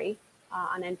story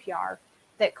on NPR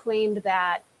that claimed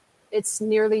that it's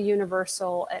nearly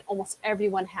universal, and almost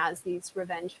everyone has these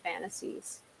revenge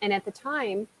fantasies. And at the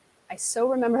time, I so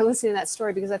remember listening to that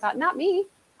story because I thought, not me.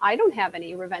 I don't have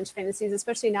any revenge fantasies,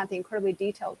 especially not the incredibly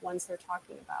detailed ones they're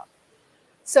talking about.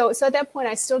 So at that point,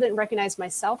 I still didn't recognize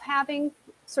myself having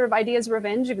sort of ideas of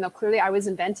revenge, even though clearly I was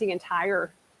inventing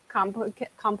entire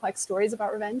complex stories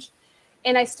about revenge.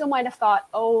 And I still might have thought,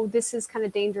 oh, this is kind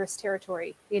of dangerous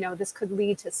territory. This could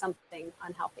lead to something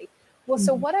unhealthy. Well,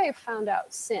 so what I have found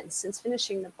out since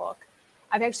finishing the book,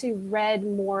 I've actually read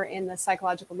more in the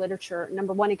psychological literature.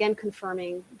 Number one, again,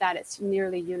 confirming that it's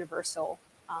nearly universal,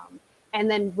 and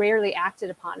then rarely acted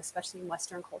upon, especially in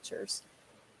Western cultures.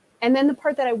 And then the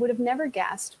part that I would have never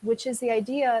guessed, which is the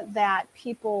idea that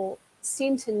people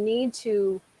seem to need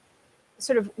to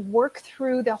sort of work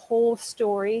through the whole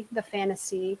story, the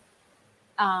fantasy,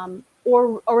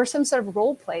 or some sort of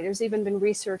role play. There's even been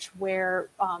research where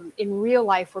in real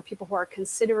life, where people who are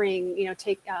considering,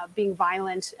 being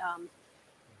violent,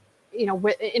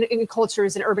 in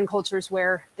cultures, in urban cultures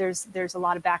where there's a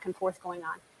lot of back and forth going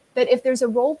on, that if there's a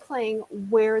role playing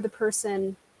where the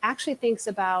person actually thinks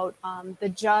about the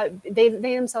judge, they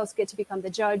themselves get to become the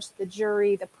judge, the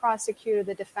jury, the prosecutor,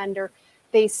 the defender.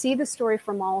 They see the story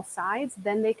from all sides,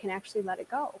 then they can actually let it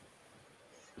go.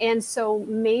 And so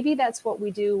maybe that's what we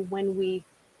do when we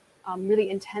really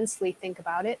intensely think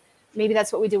about it. Maybe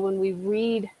that's what we do when we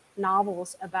read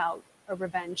novels about a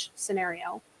revenge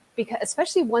scenario, because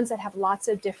especially ones that have lots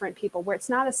of different people, where it's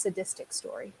not a sadistic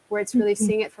story, where it's really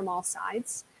seeing it from all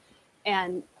sides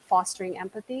and fostering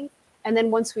empathy. And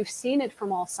then once we've seen it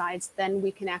from all sides, then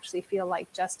we can actually feel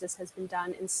like justice has been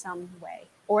done in some way,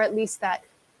 or at least that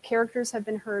characters have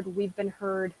been heard, we've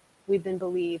been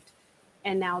believed,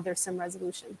 and now there's some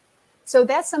resolution. So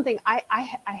that's something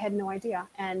I had no idea.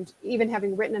 And even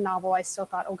having written a novel, I still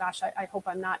thought, oh gosh, I hope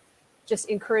I'm not just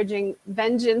encouraging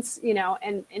vengeance,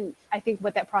 and I think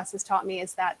what that process taught me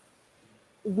is that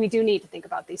we do need to think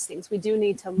about these things. We do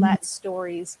need to let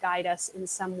stories guide us in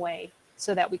some way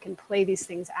so that we can play these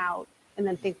things out and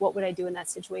then think, what would I do in that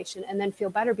situation? And then feel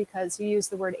better, because you use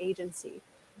the word agency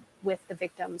with the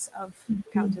victims of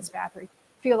Countess Bathory.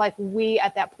 Feel like we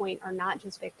at that point are not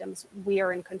just victims, we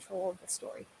are in control of the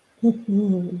story.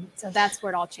 So that's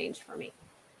where it all changed for me.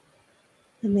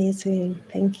 Amazing.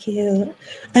 Thank you.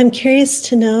 I'm curious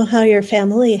to know how your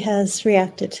family has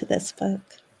reacted to this book.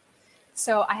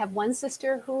 So I have one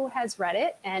sister who has read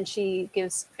it, and she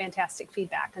gives fantastic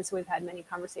feedback. And so we've had many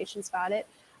conversations about it.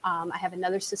 I have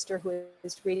another sister who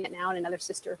is reading it now, and another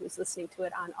sister who's listening to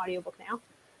it on audiobook now.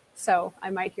 So I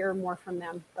might hear more from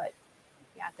them, but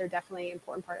yeah, they're definitely an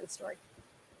important part of the story.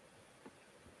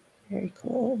 Very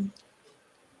cool.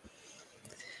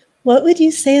 What would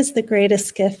you say is the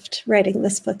greatest gift writing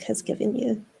this book has given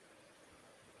you?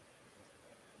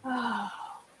 Oh.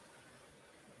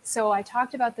 So I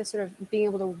talked about this sort of being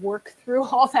able to work through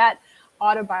all that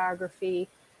autobiography.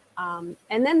 And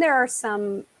then there are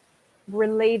some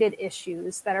related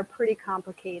issues that are pretty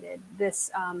complicated.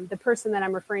 The person that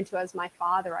I'm referring to as my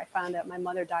father, I found out my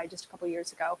mother died just a couple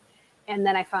years ago. And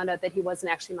then I found out that he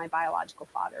wasn't actually my biological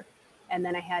father. And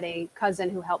then I had a cousin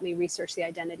who helped me research the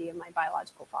identity of my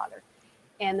biological father.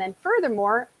 And then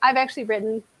furthermore, I've actually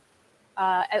written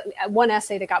one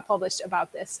essay that got published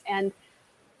about this. And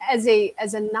as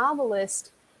a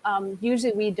novelist,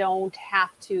 Usually we don't have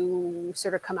to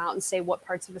sort of come out and say what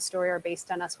parts of a story are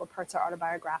based on us, what parts are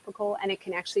autobiographical, and it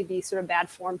can actually be sort of bad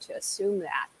form to assume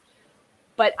that.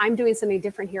 But I'm doing something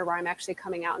different here where I'm actually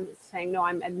coming out and saying, no,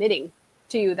 I'm admitting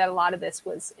to you that a lot of this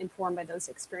was informed by those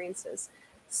experiences.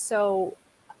 So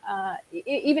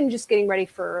even just getting ready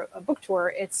for a book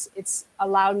tour, it's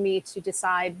allowed me to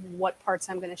decide what parts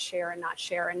I'm going to share and not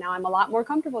share. And now I'm a lot more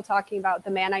comfortable talking about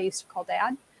the man I used to call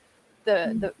dad,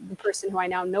 the person who I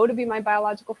now know to be my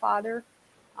biological father,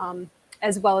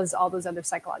 as well as all those other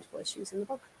psychological issues in the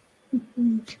book.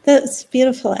 That's a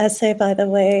beautiful essay, by the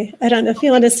way. I don't know if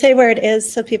you want to say where it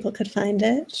is so people could find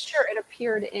it. Sure. It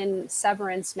appeared in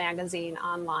Severance magazine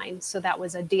online. So that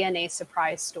was a DNA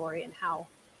surprise story and how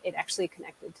it actually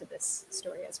connected to this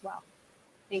story as well.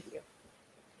 Thank you.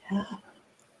 Yeah.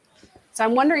 So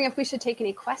I'm wondering if we should take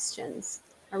any questions.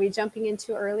 Are we jumping in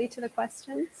too early to the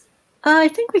questions? I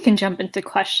think we can jump into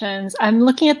questions. I'm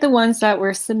looking at the ones that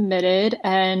were submitted,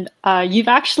 and you've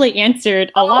actually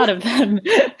answered a lot of them.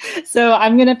 So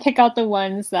I'm going to pick out the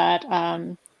ones that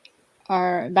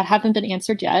haven't been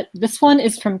answered yet. This one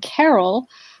is from Carol.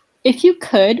 If you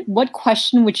could, what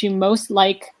question would you most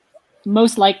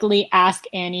likely ask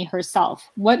Annie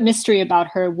herself? What mystery about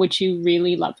her would you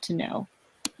really love to know?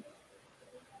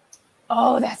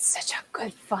 Oh, that's such a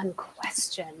good, fun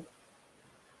question.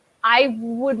 I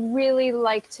would really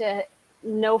like to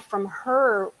know from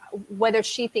her whether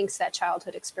she thinks that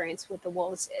childhood experience with the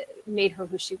wolves made her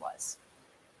who she was.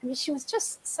 I mean, she was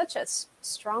just such a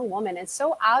strong woman and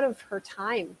so out of her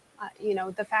time.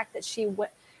 The fact that she was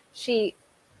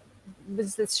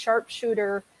this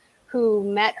sharpshooter who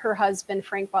met her husband,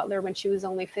 Frank Butler, when she was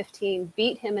only 15,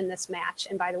 beat him in this match.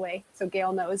 And by the way, so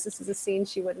Gayle knows this is a scene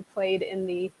she would have played in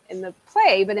the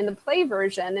play, but in the play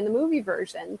version, in the movie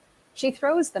version, she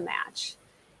throws the match.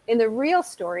 In the real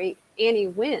story, Annie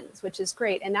wins, which is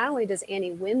great. And not only does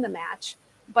Annie win the match,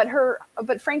 but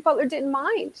Frank Butler didn't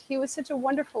mind. He was such a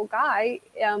wonderful guy.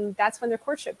 That's when their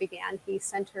courtship began. He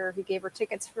gave her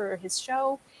tickets for his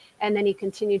show, and then he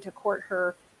continued to court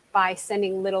her by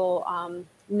sending little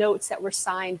notes that were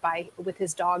signed with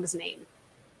his dog's name.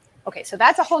 Okay, so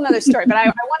that's a whole nother story, but I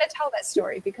want to tell that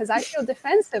story because I feel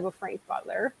defensive of Frank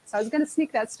Butler. So I was going to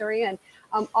sneak that story in.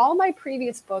 All my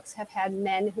previous books have had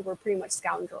men who were pretty much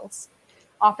scoundrels.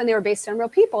 Often they were based on real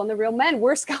people, and the real men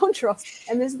were scoundrels.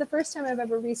 And this is the first time I've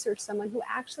ever researched someone who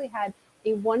actually had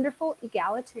a wonderful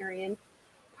egalitarian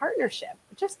partnership.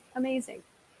 Just amazing.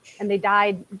 And they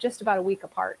died just about a week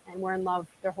apart and were in love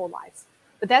their whole lives.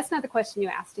 But that's not the question you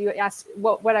asked. You asked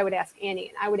what I would ask Annie.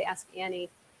 And I would ask Annie,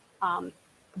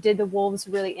 did the wolves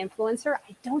really influence her?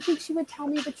 I don't think she would tell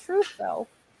me the truth, though.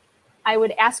 I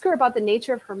would ask her about the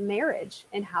nature of her marriage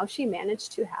and how she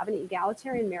managed to have an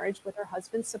egalitarian marriage with her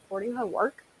husband supporting her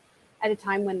work at a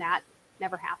time when that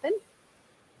never happened.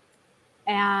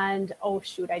 And, oh,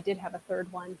 shoot, I did have a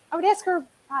third one. I would ask her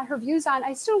her views on,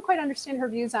 I still don't quite understand her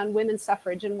views on women's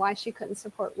suffrage and why she couldn't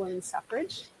support women's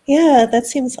suffrage. Yeah, that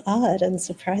seems odd and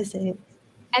surprising.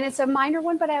 And it's a minor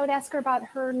one, but I would ask her about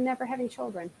her never having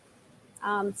children.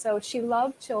 So she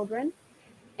loved children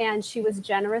and she was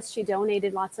generous. She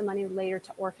donated lots of money later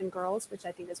to orphan girls, which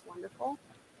I think is wonderful.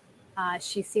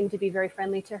 She seemed to be very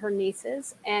friendly to her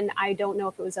nieces. And I don't know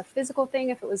if it was a physical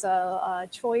thing, if it was a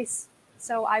choice.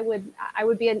 So I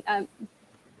would be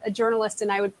a journalist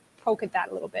and I would poke at that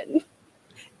a little bit and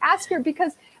ask her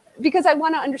because I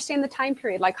want to understand the time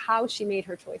period, like how she made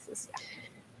her choices.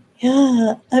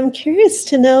 Yeah, I'm curious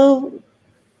to know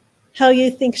how you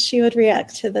think she would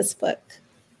react to this book.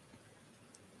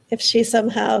 If she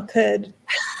somehow could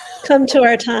come to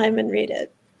our time and read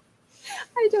it.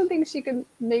 I don't think she could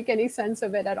make any sense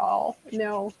of it at all.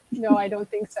 No, I don't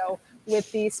think so.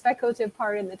 With the speculative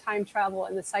part and the time travel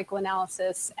and the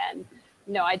psychoanalysis, and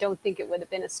no, I don't think it would have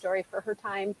been a story for her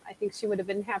time. I think she would have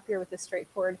been happier with a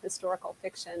straightforward historical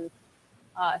fiction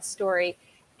story.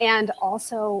 And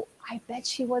also, I bet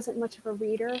she wasn't much of a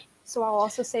reader. So I'll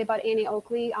also say about Annie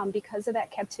Oakley, because of that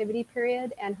captivity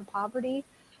period and her poverty,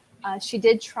 she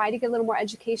did try to get a little more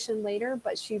education later,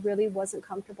 but she really wasn't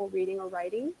comfortable reading or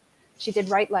writing. She did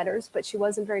write letters, but she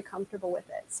wasn't very comfortable with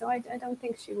it. So I don't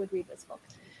think she would read this book.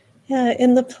 Yeah,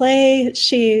 in the play,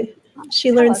 she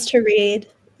learns to read.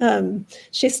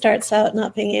 She starts out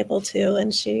not being able to,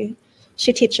 and she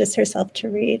teaches herself to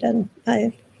read. And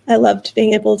I loved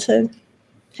being able to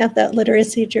have that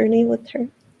literacy journey with her.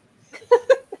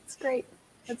 That's great.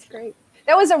 That's great.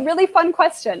 That was a really fun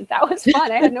question. That was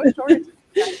fun. I had no shortage.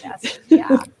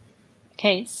 Yeah.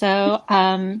 Okay, so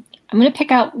I'm going to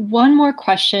pick out one more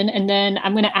question, and then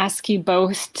I'm going to ask you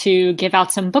both to give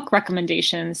out some book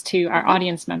recommendations to our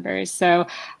audience members. So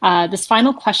this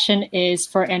final question is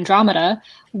for Andromeda.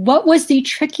 What was the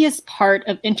trickiest part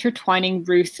of intertwining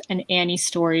Ruth and Annie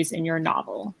stories in your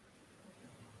novel?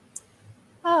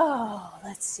 Oh,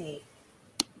 let's see.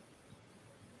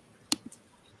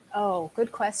 Oh,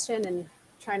 good question, and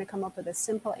trying to come up with a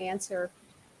simple answer.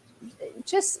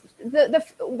 Just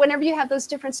whenever you have those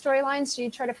different storylines,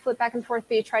 you try to flip back and forth,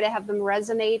 but you try to have them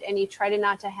resonate, and you try to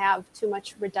not to have too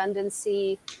much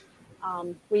redundancy.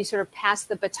 When you sort of pass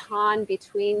the baton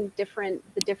between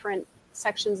the different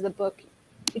sections of the book,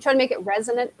 you try to make it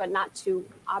resonant, but not too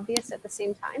obvious at the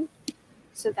same time.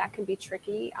 So that can be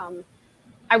tricky.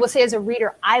 I will say, as a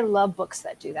reader, I love books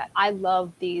that do that. I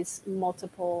love these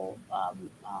multiple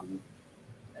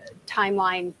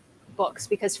timeline books,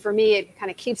 because for me it kind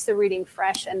of keeps the reading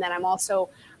fresh. And then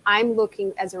I'm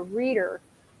looking as a reader,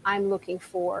 I'm looking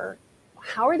for,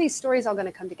 how are these stories all going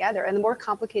to come together? And the more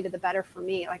complicated the better for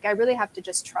me. Like, I really have to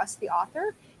just trust the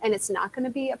author, and it's not going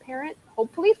to be apparent,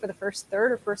 hopefully, for the first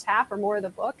third or first half or more of the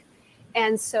book.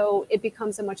 And so it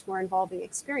becomes a much more involving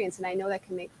experience, and I know that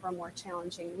can make for a more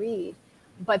challenging read.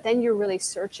 But then you're really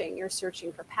searching. You're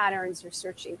searching for patterns, you're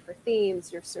searching for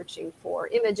themes, you're searching for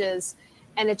images.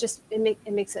 And it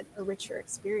makes it a richer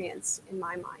experience in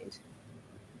my mind.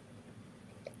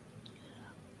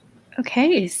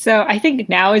 Okay, so I think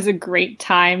now is a great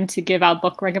time to give out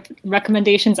book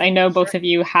recommendations. I know both of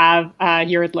you have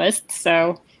your lists,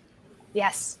 so.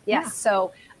 Yes. Yeah.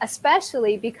 So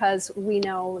especially because we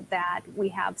know that we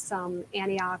have some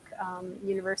Antioch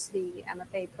University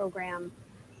MFA program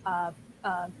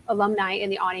alumni in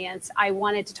the audience. I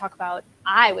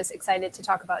was excited to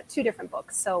talk about two different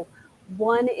books. So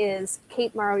one is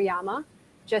Kate Maruyama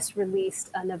just released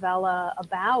a novella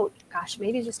about,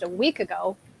 maybe just a week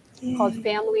ago, called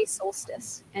Family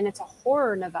Solstice. And it's a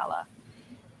horror novella.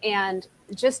 And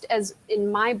just as in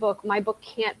my book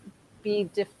can't be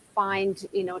defined,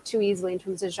 too easily in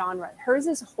terms of genre. Hers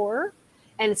is horror,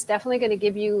 and it's definitely going to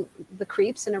give you the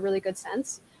creeps in a really good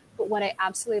sense. But what I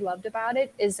absolutely loved about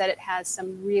it is that it has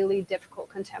some really difficult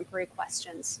contemporary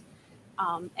questions.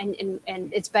 And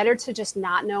it's better to just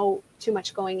not know too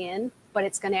much going in, but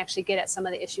it's going to actually get at some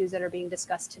of the issues that are being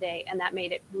discussed today. And that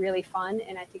made it really fun.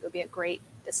 And I think it would be a great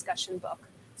discussion book.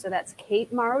 So that's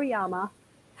Kate Maruyama,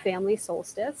 Family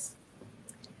Solstice.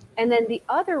 And then the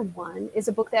other one is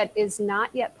a book that is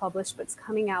not yet published, but it's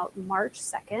coming out March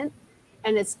 2nd.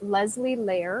 And it's Leslie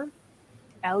Lehr,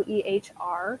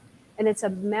 Lehr. And it's a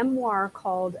memoir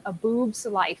called A Boob's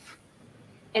Life.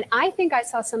 And I think I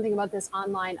saw something about this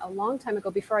online a long time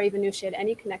ago, before I even knew she had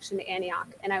any connection to Antioch.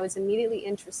 And I was immediately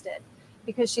interested,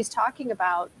 because she's talking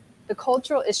about the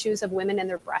cultural issues of women and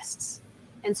their breasts.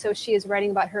 And so she is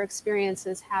writing about her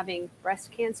experiences having breast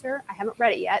cancer. I haven't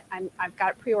read it yet. I've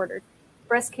got it pre-ordered.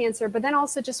 Breast cancer, but then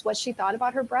also just what she thought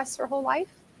about her breasts her whole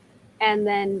life. And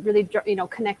then really,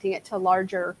 connecting it to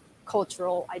larger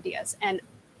cultural ideas. And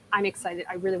I'm excited.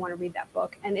 I really want to read that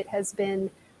book. And it has been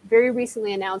very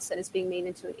recently announced that it's being made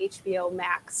into an HBO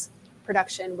Max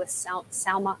production with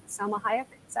Salma Hayek.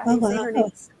 Is that how you say her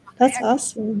name? That's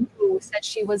awesome. Who said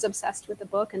she was obsessed with the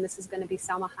book, and this is going to be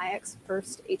Salma Hayek's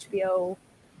first HBO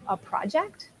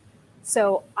project.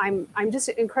 So I'm just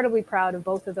incredibly proud of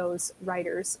both of those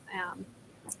writers.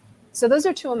 So those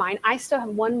are two of mine. I still have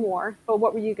one more, but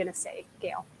what were you going to say,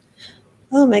 Gayle?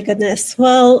 Oh my goodness.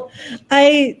 Well,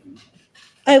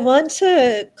 I want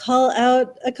to call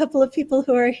out a couple of people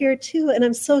who are here too, and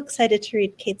I'm so excited to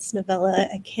read Kate's novella.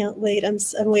 I can't wait. I'm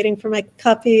waiting for my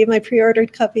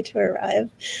pre-ordered copy to arrive.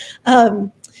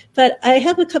 But I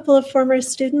have a couple of former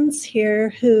students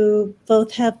here who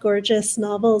both have gorgeous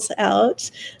novels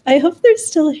out. I hope they're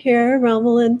still here.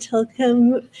 Romulan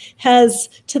Tilcomb has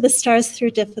To the Stars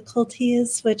Through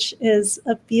Difficulties, which is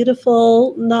a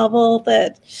beautiful novel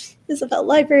that is about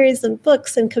libraries and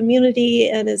books and community,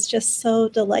 and is just so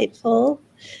delightful.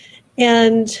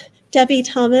 And Deborah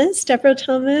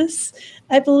Thomas,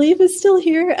 I believe is still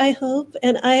here, I hope.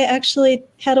 And I actually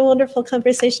had a wonderful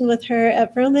conversation with her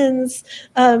at Vroman's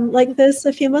like this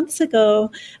a few months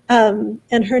ago.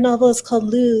 And her novel is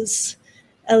called Luz,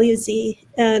 L-U-Z.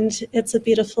 And it's a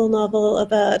beautiful novel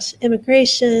about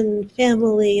immigration,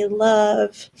 family,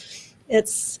 love.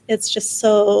 It's just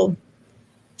so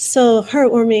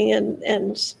heartwarming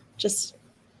and just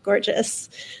gorgeous.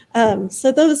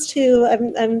 So those two,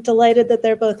 I'm delighted that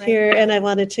they're both here, and I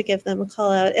wanted to give them a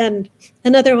call out. And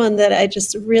another one that I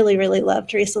just really, really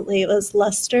loved recently was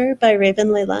Luster by Raven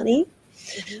Leilani,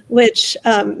 which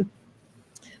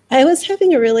I was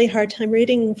having a really hard time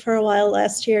reading for a while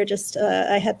last year. Just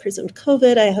I had presumed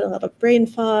COVID. I had a lot of brain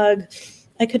fog.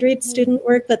 I could read student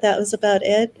work, but that was about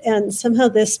it. And somehow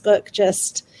this book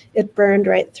it burned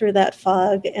right through that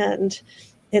fog. And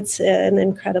it's an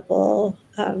incredible.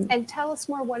 And tell us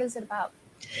more. What is it about?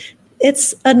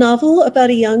 It's a novel about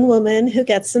a young woman who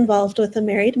gets involved with a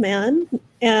married man,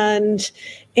 and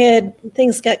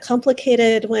things get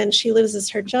complicated when she loses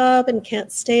her job and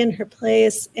can't stay in her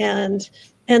place and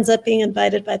ends up being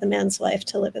invited by the man's wife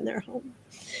to live in their home.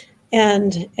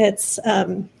 And it's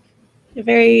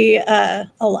very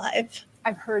alive.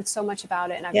 I've heard so much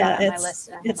about it, and I've got it on my list,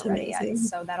 and I haven't read it yet,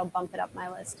 so that'll bump it up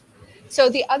my list. So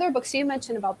the other books you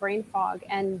mentioned about brain fog,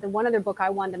 and the one other book I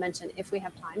wanted to mention, if we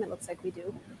have time, it looks like we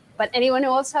do. But anyone who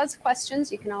else has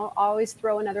questions, you can always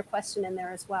throw another question in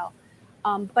there as well.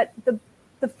 But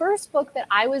the first book that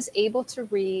I was able to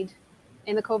read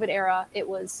in the COVID era, it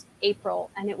was April,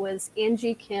 and it was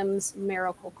Angie Kim's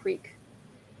Miracle Creek.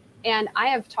 And I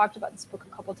have talked about this book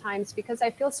a couple times because I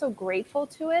feel so grateful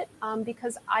to it,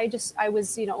 because I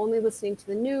was, only listening to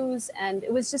the news, and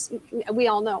it was just, we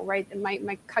all know, right?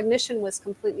 My cognition was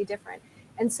completely different.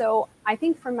 And so I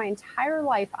think for my entire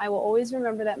life, I will always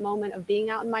remember that moment of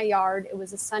being out in my yard. It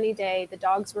was a sunny day. The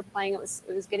dogs were playing. It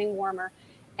was getting warmer,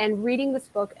 and reading this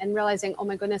book and realizing, oh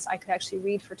my goodness, I could actually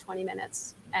read for 20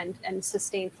 minutes and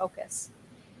sustain focus.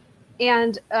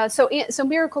 And so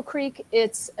Miracle Creek,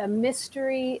 it's a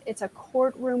mystery, it's a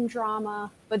courtroom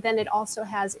drama, but then it also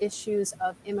has issues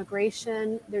of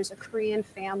immigration. There's a Korean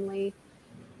family,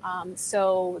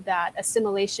 so that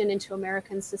assimilation into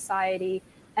American society.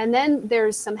 And then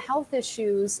there's some health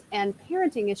issues and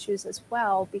parenting issues as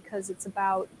well, because it's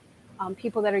about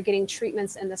people that are getting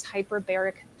treatments in this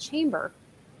hyperbaric chamber.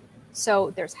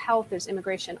 So there's health, there's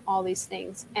immigration, all these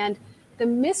things. And the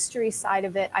mystery side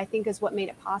of it, I think, is what made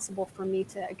it possible for me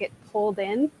to get pulled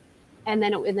in. And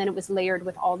then it was layered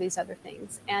with all these other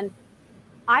things. And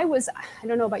I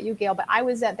don't know about you, Gayle, but I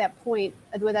was at that point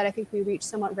that I think we reach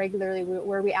somewhat regularly,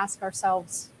 where we ask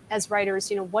ourselves as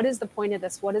writers, what is the point of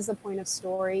this? What is the point of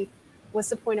story? What's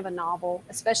the point of a novel?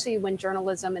 Especially when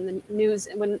journalism and the news,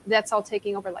 when that's all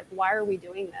taking over, like, why are we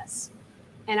doing this?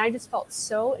 And I just felt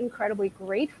so incredibly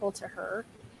grateful to her.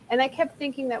 And I kept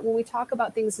thinking that when we talk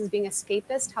about things as being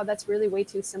escapist, how that's really way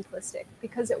too simplistic,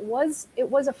 because it was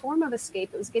a form of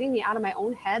escape. It was getting me out of my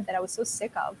own head that I was so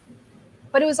sick of.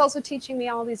 But it was also teaching me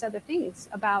all these other things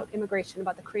about immigration,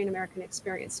 about the Korean American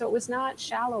experience. So it was not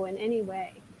shallow in any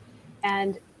way.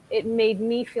 And it made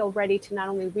me feel ready to not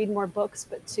only read more books,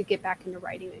 but to get back into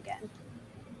writing again.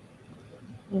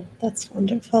 Oh, that's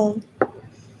wonderful.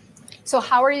 So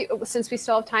how are you, since we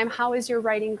still have time, how is your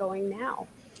writing going now?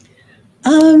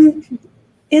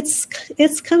 It's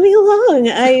coming along.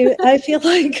 I feel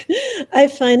like I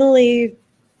finally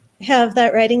have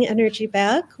that writing energy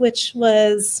back, which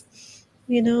was,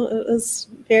 it was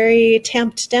very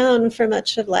tamped down for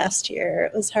much of last year.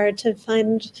 It was hard to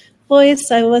find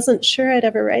voice. I wasn't sure I'd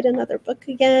ever write another book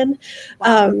again,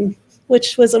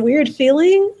 which was a weird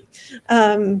feeling.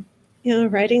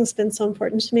 Writing's been so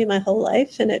important to me my whole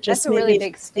life, and it just made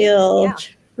me feel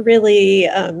really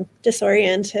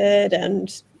disoriented,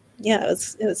 and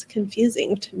it was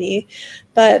confusing to me.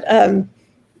 But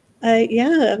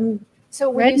so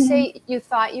when you say you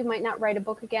thought you might not write a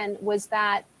book again, was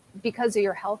that because of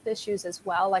your health issues as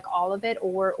well, like all of it,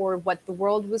 or what the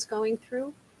world was going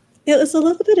through? It was a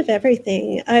little bit of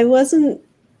everything. I wasn't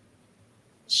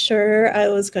sure I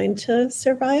was going to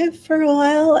survive for a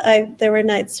while. There were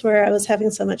nights where I was having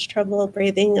so much trouble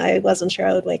breathing, I wasn't sure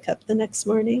I would wake up the next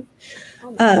morning,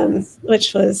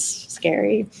 which was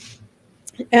scary.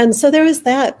 And so there was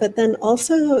that, but then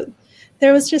also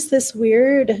there was just this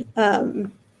weird,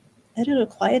 quietude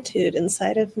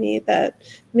inside of me that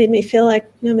made me feel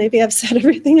like, maybe I've said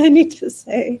everything I need to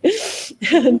say.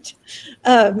 And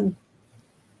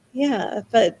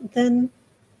but then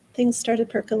things started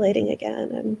percolating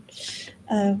again,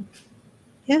 and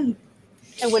And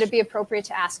would it be appropriate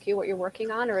to ask you what you're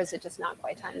working on, or is it just not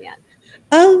quite time yet?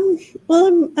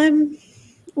 Well, I'm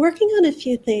working on a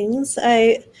few things.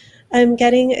 I'm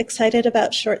getting excited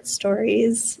about short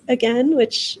stories again,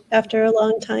 which after a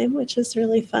long time, which is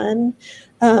really fun.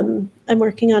 I'm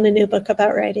working on a new book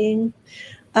about writing.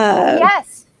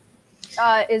 Yes.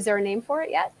 Is there a name for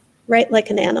it yet? Write Like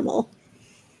an Animal.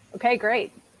 Okay,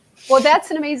 great. Well,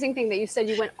 that's an amazing thing that you said.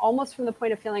 You went almost from the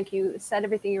point of feeling like you said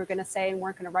everything you were going to say and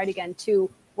weren't going to write again to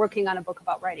working on a book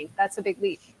about writing. That's a big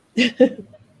leap. Yeah,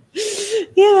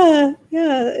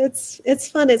 it's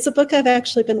fun. It's a book I've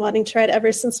actually been wanting to write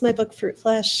ever since my book Fruit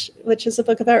Flesh, which is a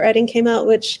book about writing, came out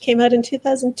in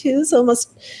 2002, so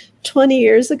almost 20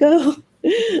 years ago.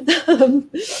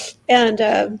 And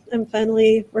I'm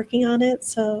finally working on it.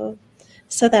 So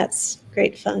that's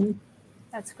great fun.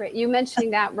 That's great. You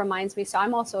mentioning that reminds me. So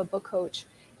I'm also a book coach.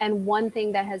 And one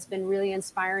thing that has been really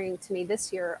inspiring to me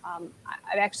this year,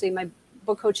 my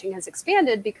book coaching has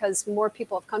expanded because more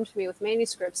people have come to me with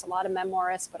manuscripts, a lot of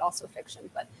memoirists, but also fiction.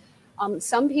 But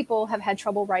some people have had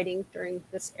trouble writing during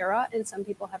this era, and some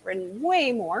people have written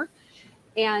way more.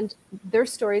 And their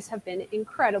stories have been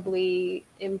incredibly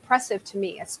impressive to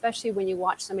me, especially when you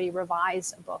watch somebody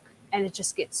revise a book and it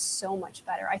just gets so much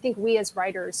better. I think we as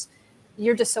writers,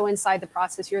 you're just so inside the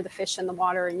process. You're the fish in the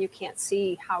water and you can't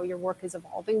see how your work is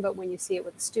evolving. But when you see it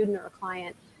with a student or a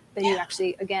client, then you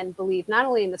actually, again, believe not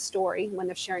only in the story when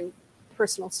they're sharing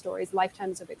personal stories,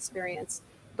 lifetimes of experience,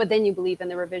 but then you believe in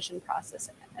the revision process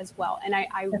as well. And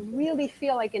I really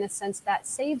feel like, in a sense, that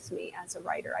saves me as a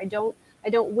writer. I don't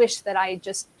wish that I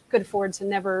just could afford to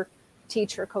never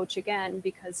teach or coach again,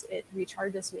 because it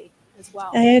recharges me as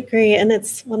well. I agree. And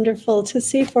it's wonderful to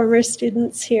see former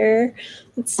students here.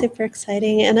 It's super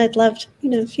exciting. And I'd love to,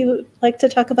 if you would like to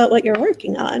talk about what you're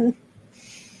working on.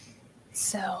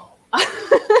 So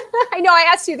I know I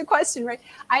asked you the question, right?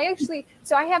 I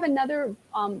have another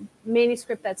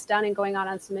manuscript that's done and going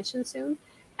on submission soon.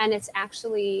 And it's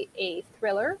actually a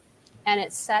thriller. And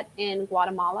it's set in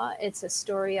Guatemala. It's a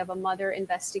story of a mother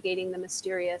investigating the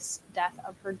mysterious death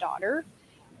of her daughter.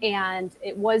 And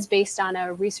it was based on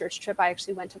a research trip. I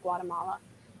actually went to Guatemala,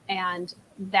 and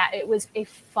that it was a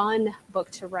fun book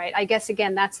to write. I guess,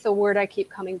 again, that's the word I keep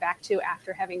coming back to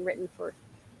after having written for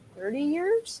 30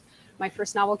 years. My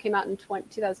first novel came out in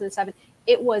 2007.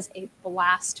 It was a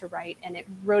blast to write, and it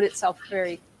wrote itself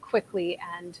very quickly,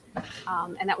 and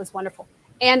that was wonderful.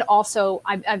 And also,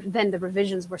 then the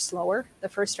revisions were slower. The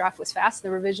first draft was fast.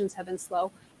 The revisions have been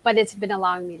slow, but it's been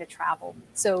allowing me to travel.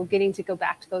 So getting to go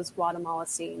back to those Guatemala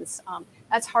scenes,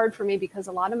 that's hard for me because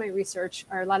a lot of my research,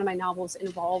 or a lot of my novels,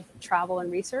 involve travel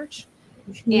and research.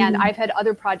 Mm-hmm. And I've had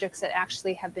other projects that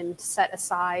actually have been set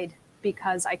aside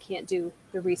because I can't do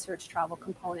the research travel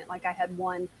component. Like I had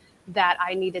one that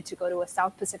I needed to go to a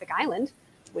South Pacific island,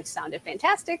 which sounded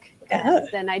fantastic. And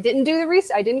then I didn't do the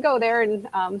research. I didn't go there. And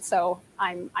so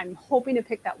I'm hoping to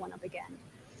pick that one up again,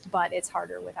 but it's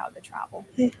harder without the travel.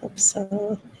 I hope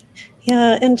so.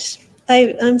 Yeah. And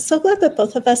I'm so glad that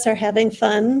both of us are having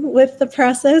fun with the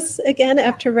process again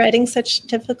after writing such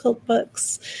difficult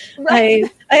books.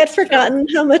 Right. I had forgotten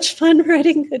how much fun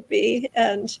writing could be.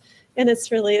 And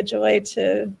it's really a joy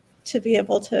to be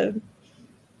able to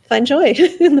find joy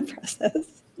in the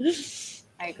process.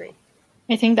 I agree.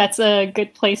 I think that's a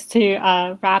good place to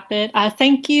wrap it.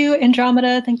 Thank you,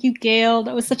 Andromeda. Thank you, Gayle.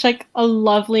 That was such a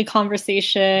lovely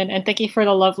conversation. And thank you for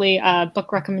the lovely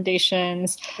book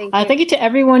recommendations. Thank you to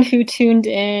everyone who tuned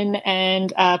in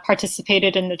and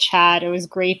participated in the chat. It was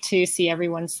great to see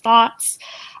everyone's thoughts.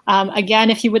 Again,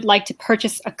 if you would like to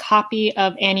purchase a copy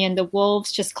of Annie and the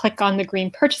Wolves, just click on the green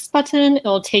purchase button.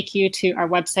 It'll take you to our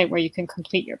website where you can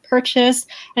complete your purchase.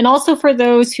 And also for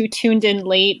those who tuned in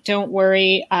late, don't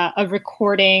worry, a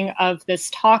recording of this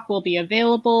talk will be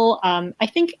available, I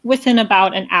think within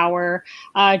about an hour.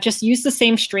 Just use the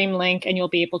same stream link and you'll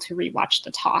be able to rewatch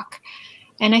the talk.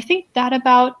 And I think that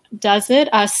about does it.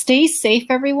 Stay safe,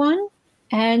 everyone,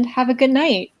 and have a good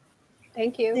night.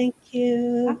 Thank you. Thank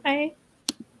you. Bye.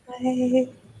 Bye.